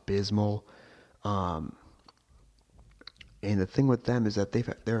just abysmal. And the thing with them is that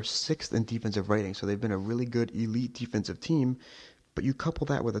they're sixth in defensive rating, so they've been a really good elite defensive team. But you couple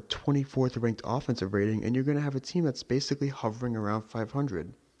that with a 24th ranked offensive rating, and you're going to have a team that's basically hovering around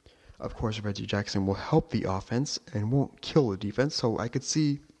 500. Of course, Reggie Jackson will help the offense and won't kill the defense. So I could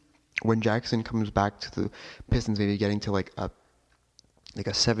see when Jackson comes back to the Pistons, maybe getting to like a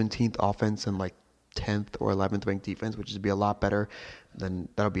 17th offense and like 10th or 11th ranked defense, which would be a lot better. Then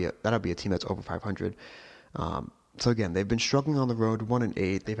that'll be a team that's over 500. So again, they've been struggling on the road,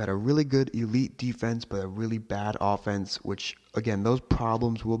 1-8. They've had a really good elite defense, but a really bad offense, which, again, those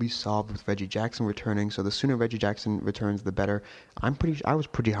problems will be solved with Reggie Jackson returning. So the sooner Reggie Jackson returns, the better. I was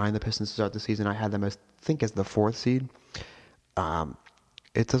pretty high in the Pistons to start the season. I had them as the 4th seed.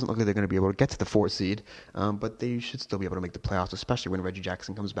 It doesn't look like they're going to be able to get to the 4th seed, but they should still be able to make the playoffs, especially when Reggie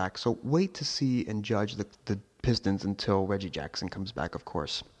Jackson comes back. So wait to see and judge the Pistons until Reggie Jackson comes back, of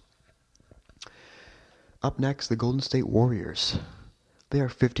course. Up next, the Golden State Warriors. They are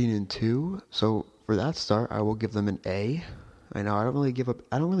 15-2, so for that start, I will give them an A. I know I don't really give out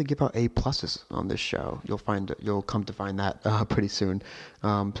A pluses on this show. You'll come to find that pretty soon. So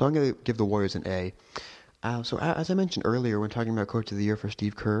I'm going to give the Warriors an A. So as I mentioned earlier when talking about Coach of the Year for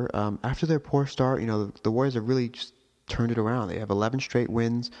Steve Kerr, after their poor start, the Warriors have really just turned it around. They have 11 straight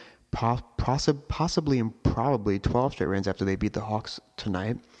wins, possibly and probably 12 straight wins after they beat the Hawks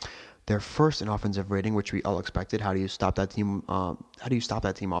tonight. They're first in offensive rating, which we all expected. How do you stop that team?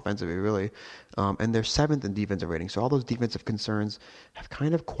 Offensively, really? And they're 7th in defensive rating. So all those defensive concerns have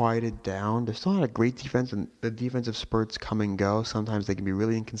kind of quieted down. They're still not a great defense, and the defensive spurts come and go. Sometimes they can be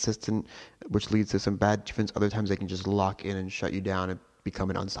really inconsistent, which leads to some bad defense. Other times they can just lock in and shut you down and become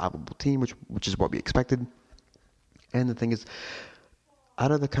an unstoppable team, which is what we expected. And the thing is,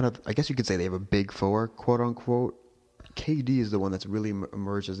 out of the I guess you could say they have a big four, quote unquote. KD is the one that's really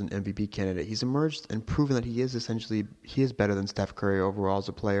emerged as an MVP candidate. He's emerged and proven that he is better than Steph Curry overall as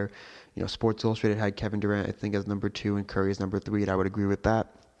a player. Sports Illustrated had Kevin Durant, I think, as number 2 and Curry as number 3, and I would agree with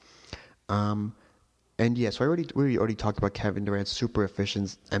that. So we already talked about Kevin Durant's super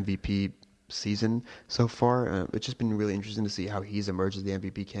efficient MVP season so far. It's just been really interesting to see how he's emerged as the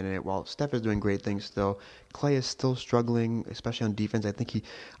MVP candidate while Steph is doing great things still. Klay is still struggling, especially on defense.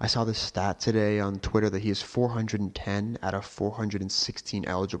 I saw this stat today on Twitter that he is 410 out of 416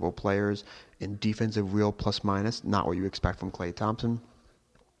 eligible players in defensive real plus minus, not what you expect from Klay Thompson.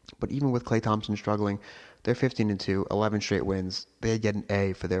 But even with Klay Thompson struggling, they're 15-2, 11 straight wins. They get an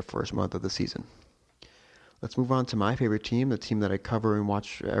A for their first month of the season. Let's move on to my favorite team, the team that I cover and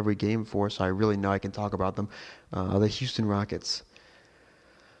watch every game for, so I really know I can talk about them, the Houston Rockets.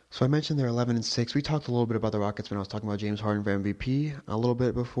 So I mentioned they're 11-6. We talked a little bit about the Rockets when I was talking about James Harden for MVP a little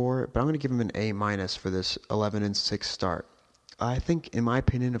bit before, but I'm going to give them an A- for this 11-6 start. I think, in my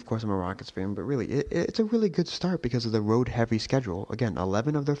opinion, of course I'm a Rockets fan, but really, it's a really good start because of the road-heavy schedule. Again,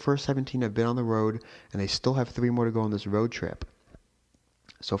 11 of their first 17 have been on the road, and they still have 3 more to go on this road trip.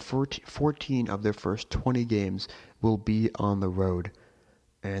 So 14 of their first 20 games will be on the road.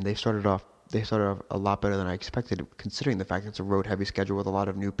 And they started off a lot better than I expected, considering the fact that it's a road-heavy schedule with a lot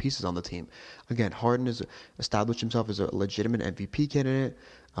of new pieces on the team. Again, Harden has established himself as a legitimate MVP candidate,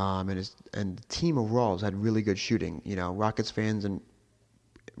 and the team overall has had really good shooting. Rockets fans and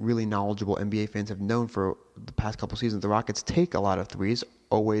really knowledgeable NBA fans have known for the past couple seasons the Rockets take a lot of threes,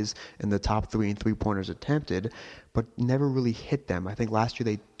 always in the top 3 in three-pointers attempted, but never really hit them. I think last year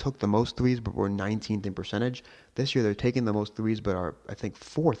they took the most threes but were 19th in percentage. This year they're taking the most threes but are, I think,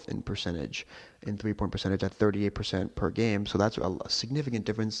 4th in percentage, in three-point percentage at 38% per game. So that's a significant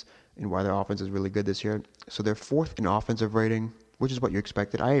difference in why their offense is really good this year. So they're 4th in offensive rating, which is what you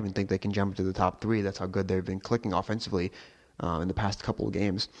expected. I even think they can jump to the top 3. That's how good they've been clicking offensively in the past couple of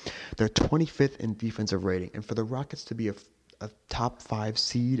games. They're 25th in defensive rating. And for the Rockets to be a top 5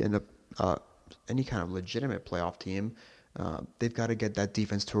 seed and any kind of legitimate playoff team, they've got to get that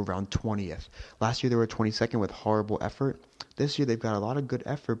defense to around 20th. Last year they were 22nd with horrible effort. This year they've got a lot of good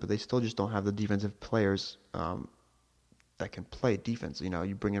effort, but they still just don't have the defensive players that can play defense.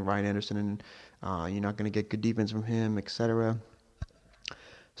 You bring in Ryan Anderson and you're not going to get good defense from him, etc.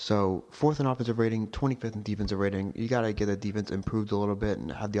 So 4th in offensive rating, 25th in defensive rating. You got to get the defense improved a little bit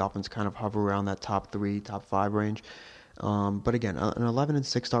and have the offense kind of hover around that top 3, top 5 range. But again, an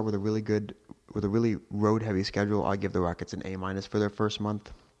 11-6 start with a really road-heavy schedule, I give the Rockets an A- for their first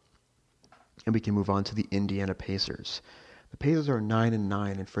month. And we can move on to the Indiana Pacers. The Pacers are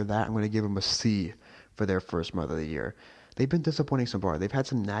 9-9, and for that, I'm going to give them a C for their first month of the year. They've been disappointing so far. They've had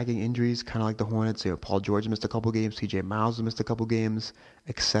some nagging injuries, kind of like the Hornets. Paul George missed a couple games, TJ Miles missed a couple games,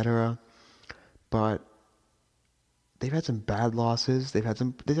 etc. But they've had some bad losses. They've had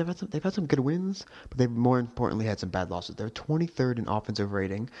some good wins, but they've more importantly had some bad losses. They're 23rd in offensive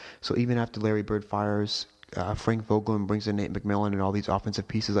rating. So even after Larry Bird fires Frank Vogel and brings in Nate McMillan and all these offensive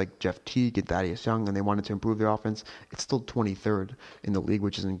pieces like Jeff Teague and Thaddeus Young, and they wanted to improve their offense, it's still 23rd in the league,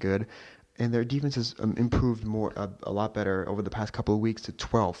 which isn't good. And their defense has improved a lot better over the past couple of weeks to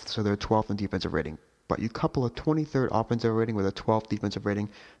 12th. So they're 12th in defensive rating. But you couple a 23rd offensive rating with a 12th defensive rating,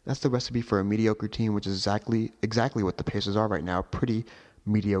 that's the recipe for a mediocre team, which is exactly what the Pacers are right now, a pretty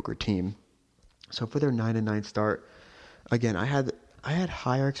mediocre team. So for their 9-9 start, again, I had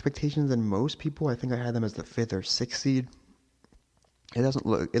higher expectations than most people. I think I had them as the 5th or 6th seed.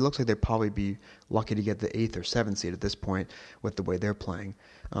 It looks like they'd probably be lucky to get the 8th or 7th seed at this point with the way they're playing.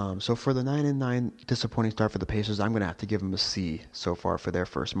 So for the 9-9 disappointing start for the Pacers, I'm going to have to give them a C so far for their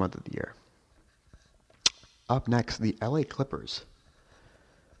first month of the year. Up next, the LA Clippers.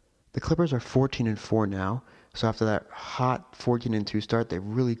 The Clippers are 14-4 now. So after that hot 14-2 start, they've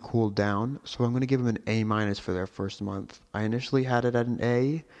really cooled down. So I'm going to give them an A- for their first month. I initially had it at an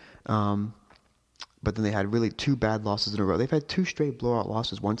A, but then they had really 2 bad losses in a row. They've had 2 straight blowout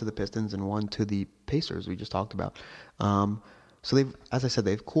losses, one to the Pistons and one to the Pacers we just talked about. So as I said,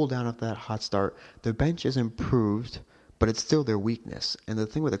 they've cooled down after that hot start. Their bench is improved, but it's still their weakness. And the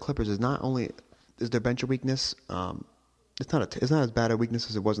thing with the Clippers is not only is their bench a weakness, it's not as bad a weakness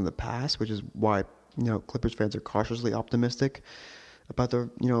as it was in the past, which is why Clippers fans are cautiously optimistic about their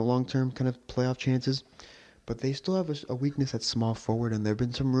long-term kind of playoff chances. But they still have a weakness at small forward, and there have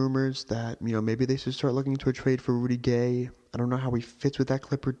been some rumors that maybe they should start looking to a trade for Rudy Gay. I don't know how he fits with that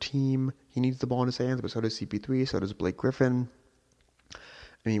Clipper team. He needs the ball in his hands, but so does CP3, so does Blake Griffin.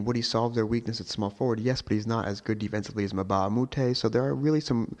 I mean, would he solve their weakness at small forward? Yes, but he's not as good defensively as Mbah a Moute. So there are really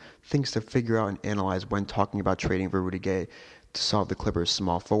some things to figure out and analyze when talking about trading for Rudy Gay to solve the Clippers'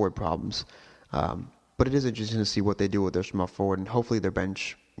 small forward problems. But it is interesting to see what they do with their small forward, and hopefully their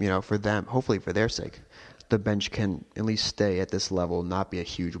bench, hopefully for their sake, the bench can at least stay at this level, not be a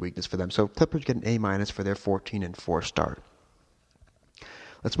huge weakness for them. So Clippers get an A- for their 14-4 start.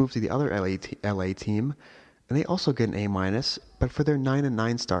 Let's move to the other LA team. And they also get an A-, but for their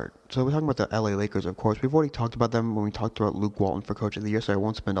 9-9 start. So we're talking about the LA Lakers, of course. We've already talked about them when we talked about Luke Walton for Coach of the Year, so I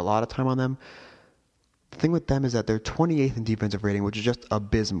won't spend a lot of time on them. The thing with them is that they're 28th in defensive rating, which is just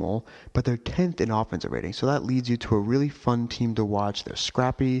abysmal, but they're 10th in offensive rating. So that leads you to a really fun team to watch. They're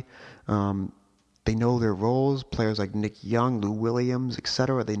scrappy. They know their roles. Players like Nick Young, Lou Williams,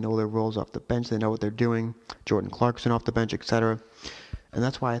 etc. They know their roles off the bench. They know what they're doing. Jordan Clarkson off the bench, etc. And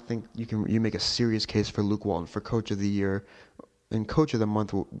that's why I think you make a serious case for Luke Walton for Coach of the Year. And Coach of the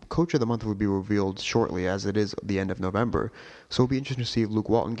Month will be revealed shortly, as it is the end of November. So it'll be interesting to see if Luke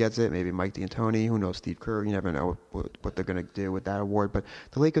Walton gets it, maybe Mike D'Antoni, who knows, Steve Kerr. You never know what they're going to do with that award. But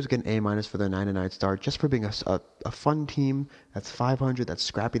the Lakers get an A- for their 9-9 start, just for being a fun team that's 500, that's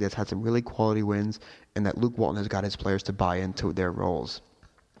scrappy, that's had some really quality wins, and that Luke Walton has got his players to buy into their roles.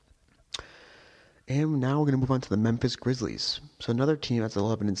 And now we're going to move on to the Memphis Grizzlies. So another team that's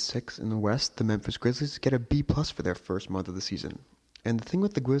 11-6 in the West, the Memphis Grizzlies, get a B+ for their first month of the season. And the thing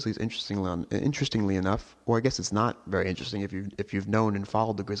with the Grizzlies, interestingly enough, or I guess it's not very interesting if you've known and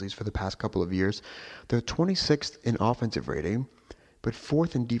followed the Grizzlies for the past couple of years, they're 26th in offensive rating, but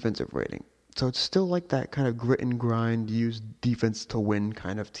 4th in defensive rating. So it's still like that kind of grit and grind, use defense to win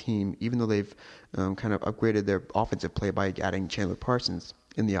kind of team, even though they've kind of upgraded their offensive play by adding Chandler Parsons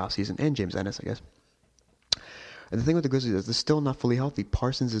in the offseason, and James Ennis, I guess. And the thing with the Grizzlies is they're still not fully healthy.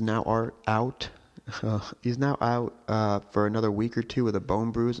 Parsons is now out. He's now out for another week or two with a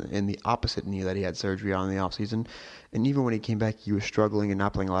bone bruise in the opposite knee that he had surgery on in the offseason. And even when he came back, he was struggling and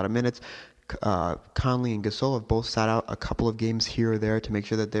not playing a lot of minutes. Conley and Gasol have both sat out a couple of games here or there to make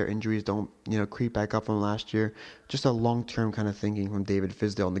sure that their injuries don't, creep back up from last year. Just a long-term kind of thinking from David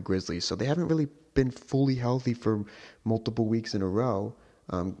Fizdale and the Grizzlies. So they haven't really been fully healthy for multiple weeks in a row.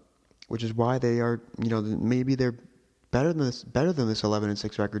 Which is why they are, maybe they're better than this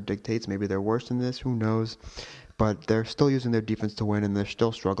 11-6 record dictates. Maybe they're worse than this. Who knows? But they're still using their defense to win, and they're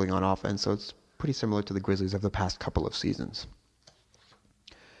still struggling on offense. So it's pretty similar to the Grizzlies of the past couple of seasons.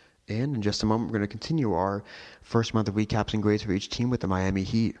 And in just a moment, we're going to continue our first month of recaps and grades for each team with the Miami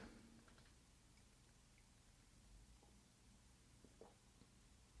Heat.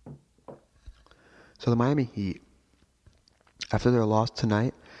 So the Miami Heat. After their loss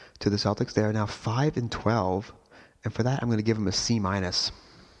tonight to the Celtics, they are now 5-12, and for that, I'm going to give them a C minus.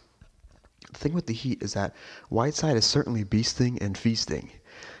 The thing with the Heat is that Whiteside is certainly beasting and feasting.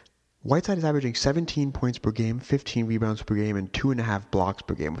 Whiteside is averaging 17 points per game, 15 rebounds per game, and 2.5 blocks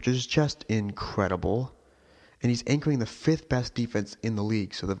per game, which is just incredible. And he's anchoring the 5th best defense in the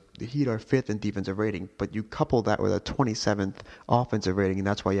league. So the Heat are 5th in defensive rating, but you couple that with a 27th offensive rating, and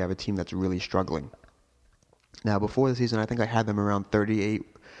that's why you have a team that's really struggling. Now, before the season, I think I had them around 37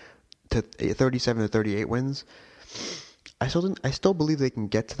 to 38 wins. I still believe they can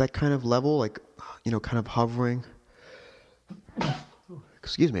get to that kind of level, like, kind of hovering.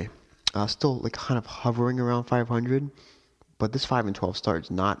 Excuse me. Still like kind of hovering around 500. But this 5-12 start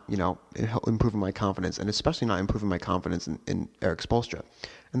is not, improving my confidence, and especially not improving my confidence in Erik Spoelstra.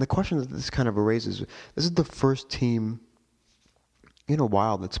 And the question that this kind of raises, this is the first team in a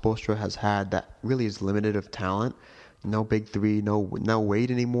while that Spoelstra has had that really is limited of talent. No big three, no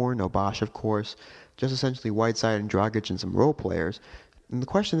Wade anymore, no Bosh, of course. Just essentially Whiteside and Dragic and some role players. And the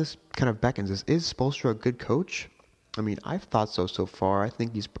question this kind of beckons is Spoelstra a good coach? I mean, I've thought so far. I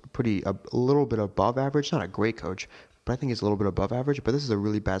think he's a little bit above average. Not a great coach, but I think he's a little bit above average. But this is a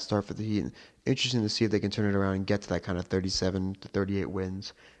really bad start for the Heat. Interesting to see if they can turn it around and get to that kind of 37 to 38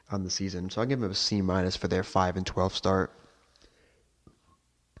 wins on the season. So I'll give them a C minus for their 5-12 start.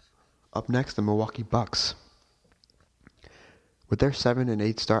 Up next, the Milwaukee Bucks. With their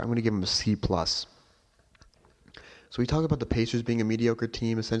 7-8 start, I'm going to give them a C plus. So we talk about the Pacers being a mediocre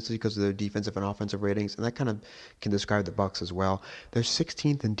team essentially because of their defensive and offensive ratings, and that kind of can describe the Bucks as well. They're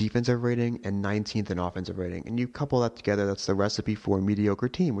 16th in defensive rating and 19th in offensive rating, and you couple that together, that's the recipe for a mediocre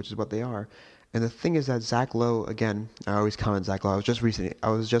team, which is what they are. And the thing is that Zach Lowe, again, I always comment Zach Lowe. I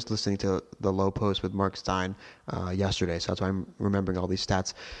was just listening to the Lowe post with Mark Stein yesterday, so that's why I'm remembering all these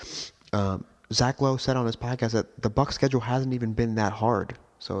stats. Zach Lowe said on his podcast that the Bucks' schedule hasn't even been that hard.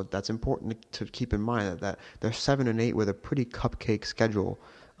 So that's important to keep in mind that they're 7-8 with a pretty cupcake schedule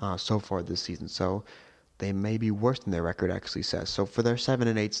so far this season. So they may be worse than their record actually says. So for their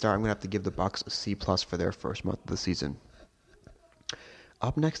 7-8 start, I'm going to have to give the Bucks a C plus for their first month of the season.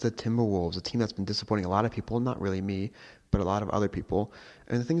 Up next, the Timberwolves, a team that's been disappointing a lot of people, not really me, but a lot of other people.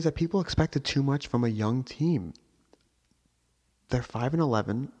 And the thing is that people expected too much from a young team. They're 5-11,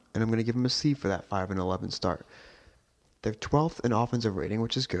 and I'm going to give them a C for that 5-11 start. They're 12th in offensive rating,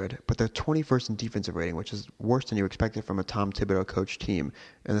 which is good, but they're 21st in defensive rating, which is worse than you expected from a Tom Thibodeau coach team.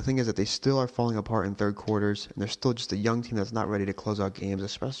 And the thing is that they still are falling apart in third quarters, and they're still just a young team that's not ready to close out games,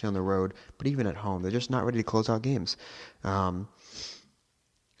 especially on the road, but even at home. They're just not ready to close out games.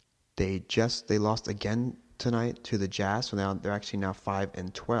 They lost again tonight to the Jazz, so they're actually now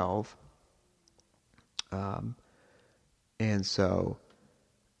 5-12. And so,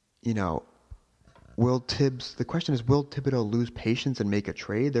 the question is, will Thibodeau lose patience and make a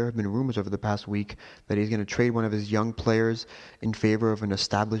trade? There have been rumors over the past week that he's going to trade one of his young players in favor of an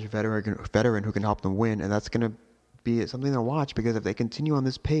established veteran who can help them win, and that's going to be something to watch, because if they continue on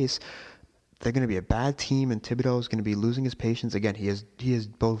this pace, they're going to be a bad team, and Thibodeau is going to be losing his patience. Again, he is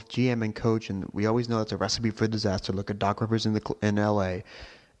both GM and coach, and we always know that's a recipe for disaster. Look at Doc Rivers in L.A.,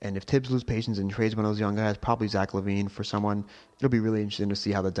 and if Tibbs loses patience and trades one of those young guys, probably Zach LaVine for someone, it'll be really interesting to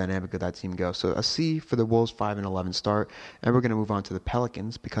see how the dynamic of that team goes. So a C for the Wolves 5-11 start, and we're going to move on to the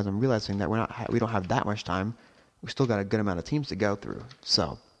Pelicans, because I'm realizing that we don't have that much time. We still got a good amount of teams to go through.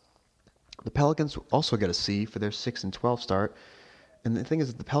 So the Pelicans also get a C for their 6-12 start, and the thing is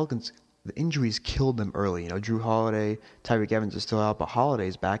that the Pelicans, the injuries killed them early. Drew Holiday, Tyreek Evans is still out, but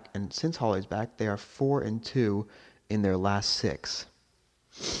Holiday's back, and since Holiday's back, they are 4-2 in their last 6.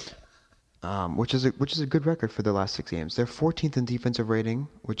 Which is a good record for their last 6 games. They're 14th in defensive rating,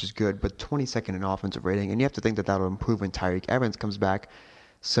 which is good, but 22nd in offensive rating, and you have to think that that'll improve when Tyreek Evans comes back.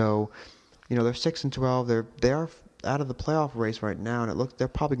 So, they're 6-12. They are out of the playoff race right now, and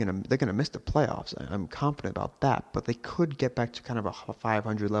they're gonna miss the playoffs. I'm confident about that, but they could get back to kind of a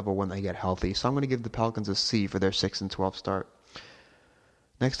 500 level when they get healthy. So I'm going to give the Pelicans a C for their 6-12 start.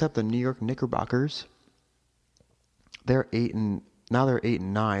 Next up, the New York Knickerbockers. They're 8-9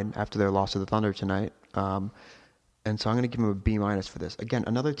 after their loss to the Thunder tonight. And so I'm going to give them a B- for this. Again,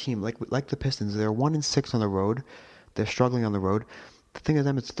 another team like the Pistons. They're 1-6 on the road. They're struggling on the road. The thing with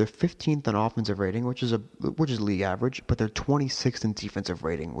them is they're 15th in offensive rating, which is league average, but they're 26th in defensive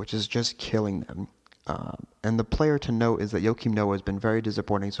rating, which is just killing them. And the player to note is that Joakim Noah has been very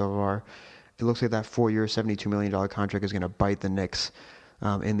disappointing so far. It looks like that 4-year, $72 million contract is going to bite the Knicks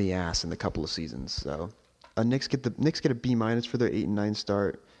in the ass in a couple of seasons. So Knicks get a B- for their 8-9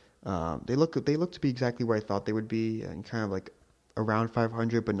 start. They look to be exactly where I thought they would be, and kind of like around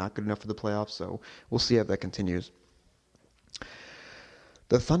 500, but not good enough for the playoffs. So we'll see how that continues.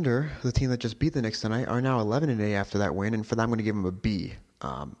 The Thunder, the team that just beat the Knicks tonight, are now 11-8 after that win, and for that I'm going to give them a B.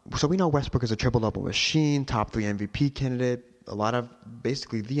 So we know Westbrook is a triple-double machine, top 3 MVP candidate,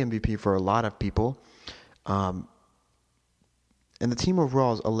 basically the MVP for a lot of people. And the team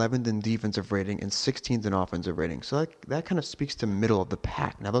overall is 11th in defensive rating and 16th in offensive rating. So that kind of speaks to middle of the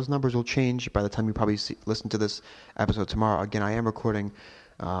pack. Now, those numbers will change by the time you probably listen to this episode tomorrow. Again, I am recording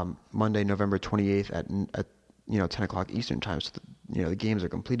Monday, November 28th at 10 o'clock Eastern time. So the games are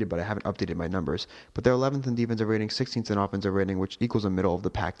completed, but I haven't updated my numbers. But they're 11th in defensive rating, 16th in offensive rating, which equals a middle of the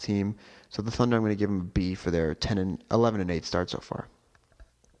pack team. So the Thunder, I'm going to give them a B for their 11-8 start so far.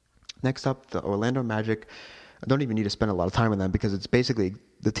 Next up, the Orlando Magic. I don't even need to spend a lot of time on them because it's basically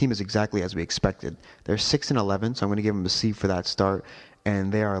the team is exactly as we expected. They're 6-11, so I'm going to give them a C for that start.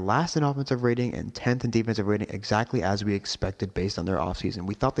 And they are last in offensive rating and 10th in defensive rating, exactly as we expected based on their offseason.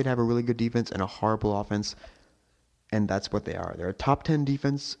 We thought they'd have a really good defense and a horrible offense, and that's what they are. They're a top 10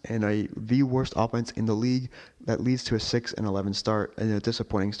 defense and the worst offense in the league. That leads to a 6-11 start and a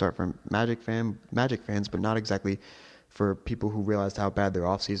disappointing start for Magic fans, but not exactly for people who realized how bad their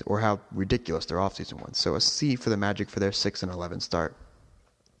offseason or how ridiculous their offseason was. So a C for the Magic for their 6-11 start.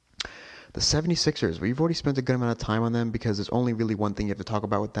 The 76ers, we've already spent a good amount of time on them because there's only really one thing you have to talk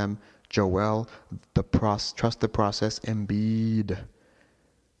about with them. Joel, trust the process, Embiid.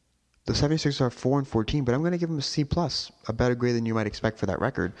 The 76ers are 4-14, but I'm going to give them a C+, a better grade than you might expect for that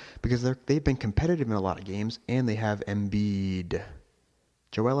record, because they've been competitive in a lot of games, and they have Embiid.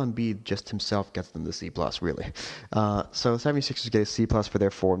 Joel Embiid just himself gets them the C+, really. So 76ers get a C+ for their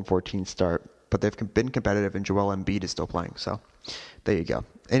 4-14 start, but they've been competitive, and Joel Embiid is still playing, so there you go.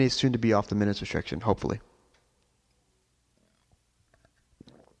 And he's soon to be off the minutes restriction, hopefully.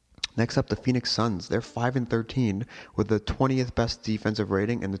 Next up, the Phoenix Suns. They're 5-13 with the 20th best defensive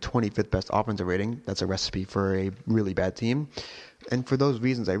rating and the 25th best offensive rating. That's a recipe for a really bad team. And for those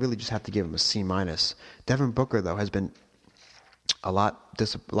reasons, I really just have to give him a C-. Devin Booker, though, has been a lot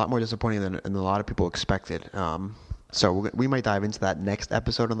more disappointing than a lot of people expected. So we might dive into that next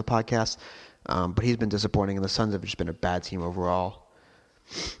episode on the podcast. But he's been disappointing, and the Suns have just been a bad team overall.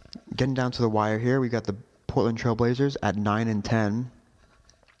 Getting down to the wire here, we got the Portland Trail Blazers at 9-10.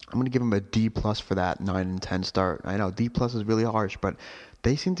 I'm going to give them a D+ for that 9-10 start. I know D+ is really harsh, but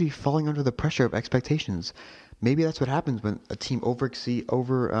they seem to be falling under the pressure of expectations. Maybe that's what happens when a team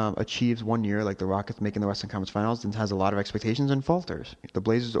overachieves 1 year, like the Rockets making the Western Conference Finals, and has a lot of expectations and falters. The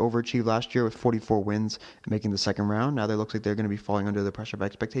Blazers overachieved last year with 44 wins, making the second round. Now it looks like they're going to be falling under the pressure of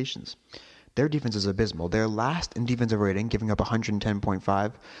expectations. Their defense is abysmal. They're last in defensive rating, giving up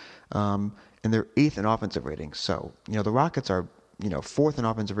 110.5, and they're 8th in offensive rating. So, the Rockets are 4th in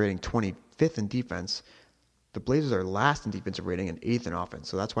offensive rating, 25th in defense. The Blazers are last in defensive rating and 8th in offense.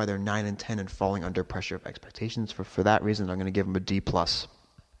 So that's why they're 9-10 and falling under pressure of expectations. For that reason, I'm going to give them a D+.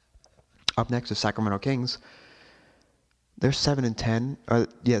 Up next is Sacramento Kings. They're 7-10.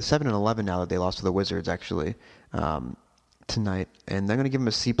 7-11 now that they lost to the Wizards, actually, tonight. And I'm going to give them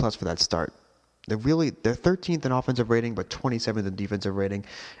a C+ for that start. They're 13th in offensive rating, but 27th in defensive rating.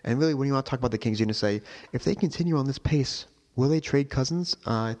 And really, when you want to talk about the Kings, you're going to say, if they continue on this pace, will they trade Cousins?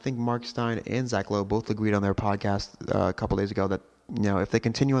 I think Mark Stein and Zach Lowe both agreed on their podcast a couple days ago that if they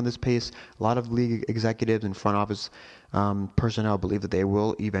continue on this pace, a lot of league executives and front office personnel believe that they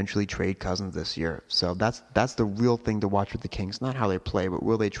will eventually trade Cousins this year. So that's the real thing to watch with the Kings, not how they play, but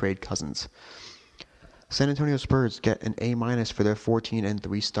will they trade Cousins? San Antonio Spurs get an A- for their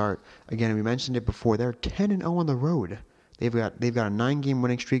 14-3 start. Again, we mentioned it before. They're 10-0 on the road. They've got a 9-game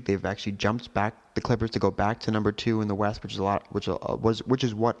winning streak. They've actually jumped back the Clippers to go back to number 2 in the West, which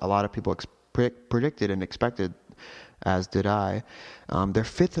is what a lot of people predicted and expected, as did I. They're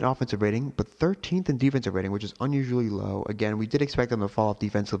 5th in offensive rating, but 13th in defensive rating, which is unusually low. Again, we did expect them to fall off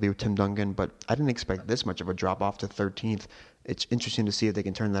defensively with Tim Duncan, but I didn't expect this much of a drop off to 13th. It's interesting to see if they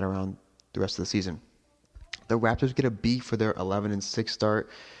can turn that around the rest of the season. The Raptors get a B for their 11-6 start.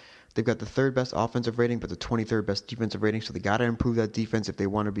 They've got the 3rd best offensive rating, but the 23rd best defensive rating, so they got to improve that defense if they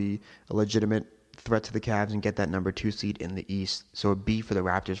want to be a legitimate threat to the Cavs and get that number 2 seed in the East. So a B for the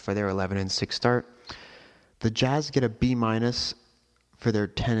Raptors for their 11-6 start. The Jazz get a B- for their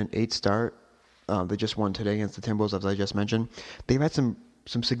 10-8 start. They just won today against the Timberwolves, as I just mentioned. They've had some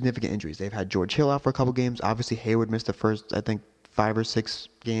significant injuries. They've had George Hill out for a couple games. Obviously, Hayward missed the first, I think, 5 or 6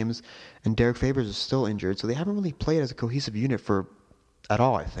 games, and Derek Favors is still injured, so they haven't really played as a cohesive unit at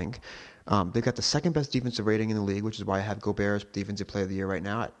all, I think. They've got the 2nd best defensive rating in the league, which is why I have Gobert as Defensive Player of the Year right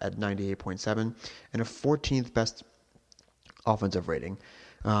now at 98.7, and a 14th best offensive rating.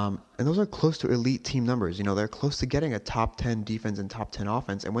 And those are close to elite team numbers. They're close to getting a top 10 defense and top 10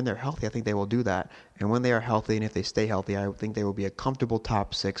 offense. And when they're healthy, I think they will do that. And when they are healthy, and if they stay healthy, I think they will be a comfortable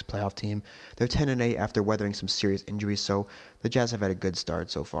top 6 playoff team. They're 10-8 after weathering some serious injuries, so the Jazz have had a good start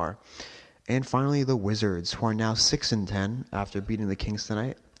so far. And finally, the Wizards, who are now 6-10 after beating the Kings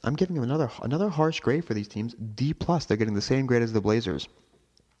tonight. I'm giving them another harsh grade for these teams, D+. They're getting the same grade as the Blazers.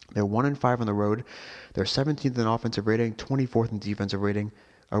 They're 1-5 on the road. They're 17th in offensive rating, 24th in defensive rating.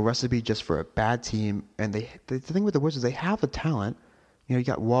 A recipe just for a bad team. And the thing with the Wizards, they have the talent. You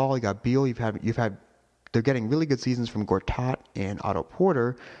got Wall, you got Beal. They're getting really good seasons from Gortat and Otto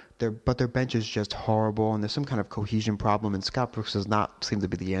Porter. But their bench is just horrible, and there's some kind of cohesion problem. And Scott Brooks does not seem to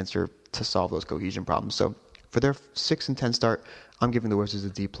be the answer to solve those cohesion problems. So for their 6-10 start, I'm giving the Wizards a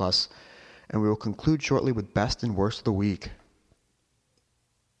D+. And we will conclude shortly with best and worst of the week.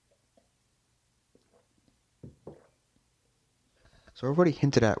 So I've already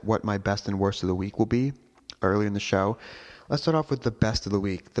hinted at what my best and worst of the week will be earlier in the show. Let's start off with the best of the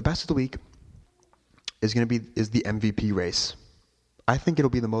week. The best of the week is the MVP race. I think it'll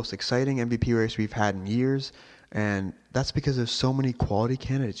be the most exciting MVP race we've had in years, and that's because there's so many quality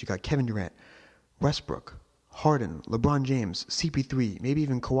candidates. You got Kevin Durant, Westbrook, Harden, LeBron James, CP3, maybe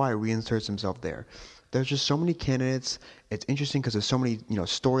even Kawhi reinserts himself there. There's just so many candidates. It's interesting because there's so many,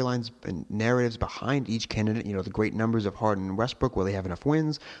 storylines and narratives behind each candidate. The great numbers of Harden and Westbrook, will they have enough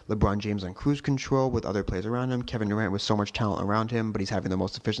wins? LeBron James on cruise control with other players around him. Kevin Durant with so much talent around him, but he's having the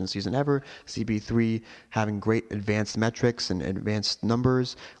most efficient season ever. CP3 having great advanced metrics and advanced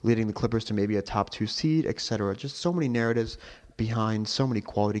numbers, leading the Clippers to maybe a top 2 seed, etc. Just so many narratives behind so many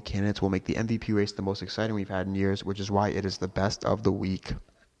quality candidates will make the MVP race the most exciting we've had in years, which is why it is the best of the week.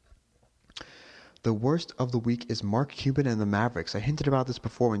 The worst of the week is Mark Cuban and the Mavericks. I hinted about this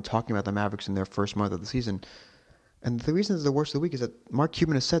before when talking about the Mavericks in their first month of the season. And the reason it's the worst of the week is that Mark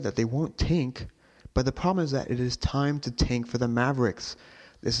Cuban has said that they won't tank, but the problem is that it is time to tank for the Mavericks.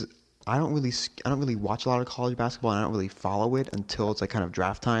 I don't really watch a lot of college basketball, and I don't really follow it until it's like kind of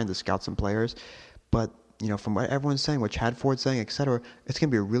draft time to scout some players. But from what everyone's saying, what Chad Ford's saying, etc., it's going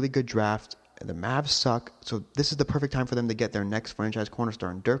to be a really good draft. The Mavs suck, so this is the perfect time for them to get their next franchise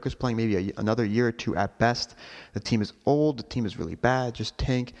cornerstone. Dirk is playing maybe another year or two at best. The team is old. The team is really bad. Just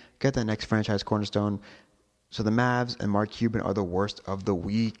tank. Get that next franchise cornerstone. So the Mavs and Mark Cuban are the worst of the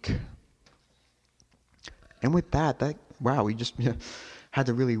week. And with that, we just had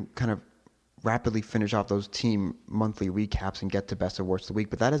to really kind of rapidly finish off those team monthly recaps and get to best and worst of the week.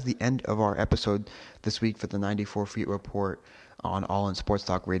 But that is the end of our episode this week for the 94 Feet Report on All In Sports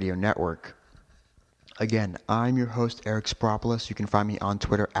Talk Radio Network. Again, I'm your host, Eric Spropoulos. You can find me on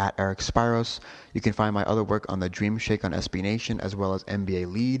Twitter at Eric Spiros. You can find my other work on the Dream Shake on SB Nation, as well as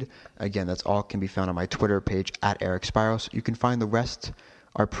NBA Lead. Again, that's all can be found on my Twitter page at Eric Spiros. You can find the rest,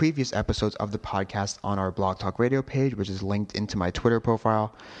 our previous episodes of the podcast, on our Blog Talk Radio page, which is linked into my Twitter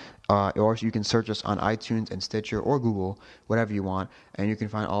profile. Or you can search us on iTunes and Stitcher or Google, whatever you want, and you can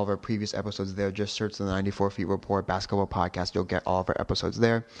find all of our previous episodes there. Just search the 94 Feet Report Basketball Podcast. You'll get all of our episodes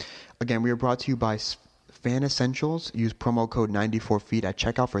there. Again, we are brought to you by Fan Essentials. Use promo code 94feet at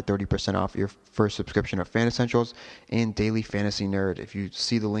checkout for 30% off your first subscription of Fan Essentials and Daily Fantasy Nerd. If you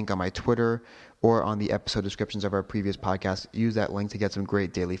see the link on my Twitter or on the episode descriptions of our previous podcast, use that link to get some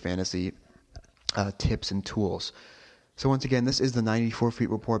great daily fantasy tips and tools. So once again, this is the 94 Feet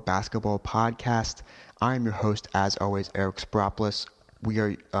Report Basketball Podcast. I am your host, as always, Eric Spropoulos. We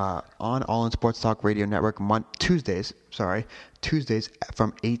are on All In Sports Talk Radio Network Tuesdays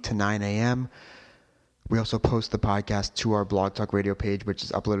from 8 to 9 a.m. We also post the podcast to our Blog Talk Radio page, which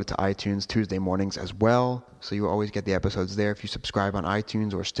is uploaded to iTunes Tuesday mornings as well. So you will always get the episodes there if you subscribe on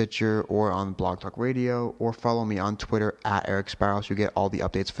iTunes or Stitcher or on Blog Talk Radio, or follow me on Twitter at Eric Spiros. You'll get all the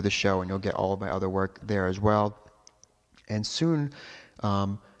updates for the show, and you'll get all of my other work there as well. And soon,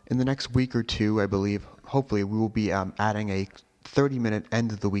 in the next week or two, I believe, hopefully, we will be adding a 30-minute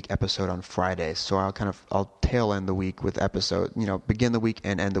end of the week episode on Fridays. So I'll tail end the week with begin the week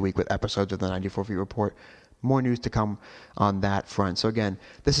and end the week with episodes of the 94 Feet Report. More news to come on that front. So again,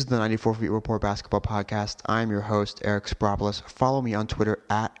 this is the 94 Feet Report Basketball Podcast. I'm your host, Eric Spropoulos. Follow me on Twitter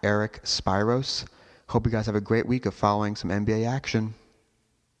at Eric Spiros. Hope you guys have a great week of following some NBA action.